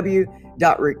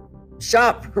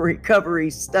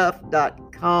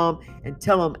www.shopRecoveryStuff.com and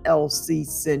tell them LC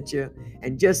sent you.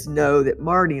 And just know that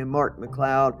Marty and Mark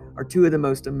McLeod are two of the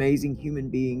most amazing human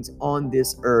beings on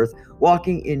this earth,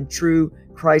 walking in true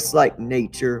Christ-like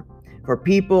nature. For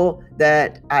people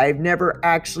that I've never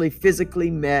actually physically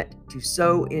met to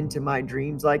sow into my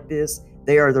dreams like this,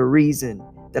 they are the reason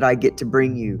that I get to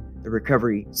bring you the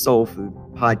Recovery Soul Food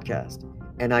Podcast.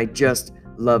 And I just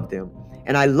love them.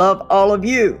 And I love all of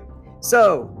you.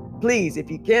 So please,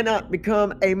 if you cannot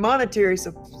become a monetary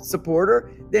supporter,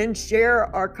 then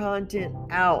share our content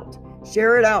out.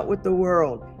 Share it out with the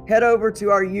world. Head over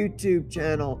to our YouTube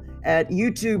channel at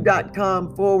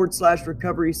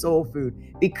youtube.com/recovery soul food.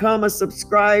 Become a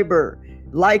subscriber.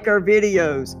 Like our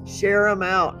videos. Share them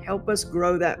out. Help us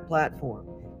grow that platform.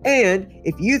 And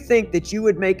if you think that you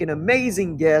would make an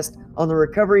amazing guest on the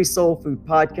Recovery Soul Food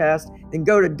podcast, then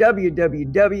go to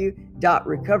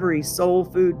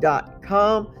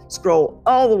www.recoverysoulfood.com, scroll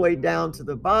all the way down to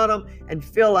the bottom, and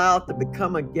fill out the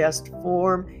Become a Guest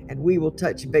form, and we will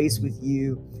touch base with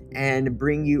you and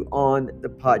bring you on the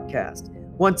podcast.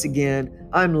 Once again,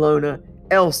 I'm Lona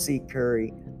L.C.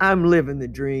 Curry. I'm living the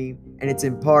dream, and it's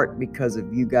in part because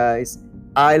of you guys.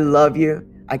 I love you.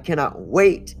 I cannot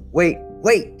wait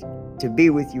to be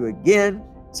with you again.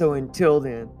 So until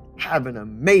then, have an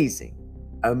amazing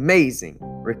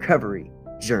recovery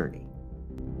journey.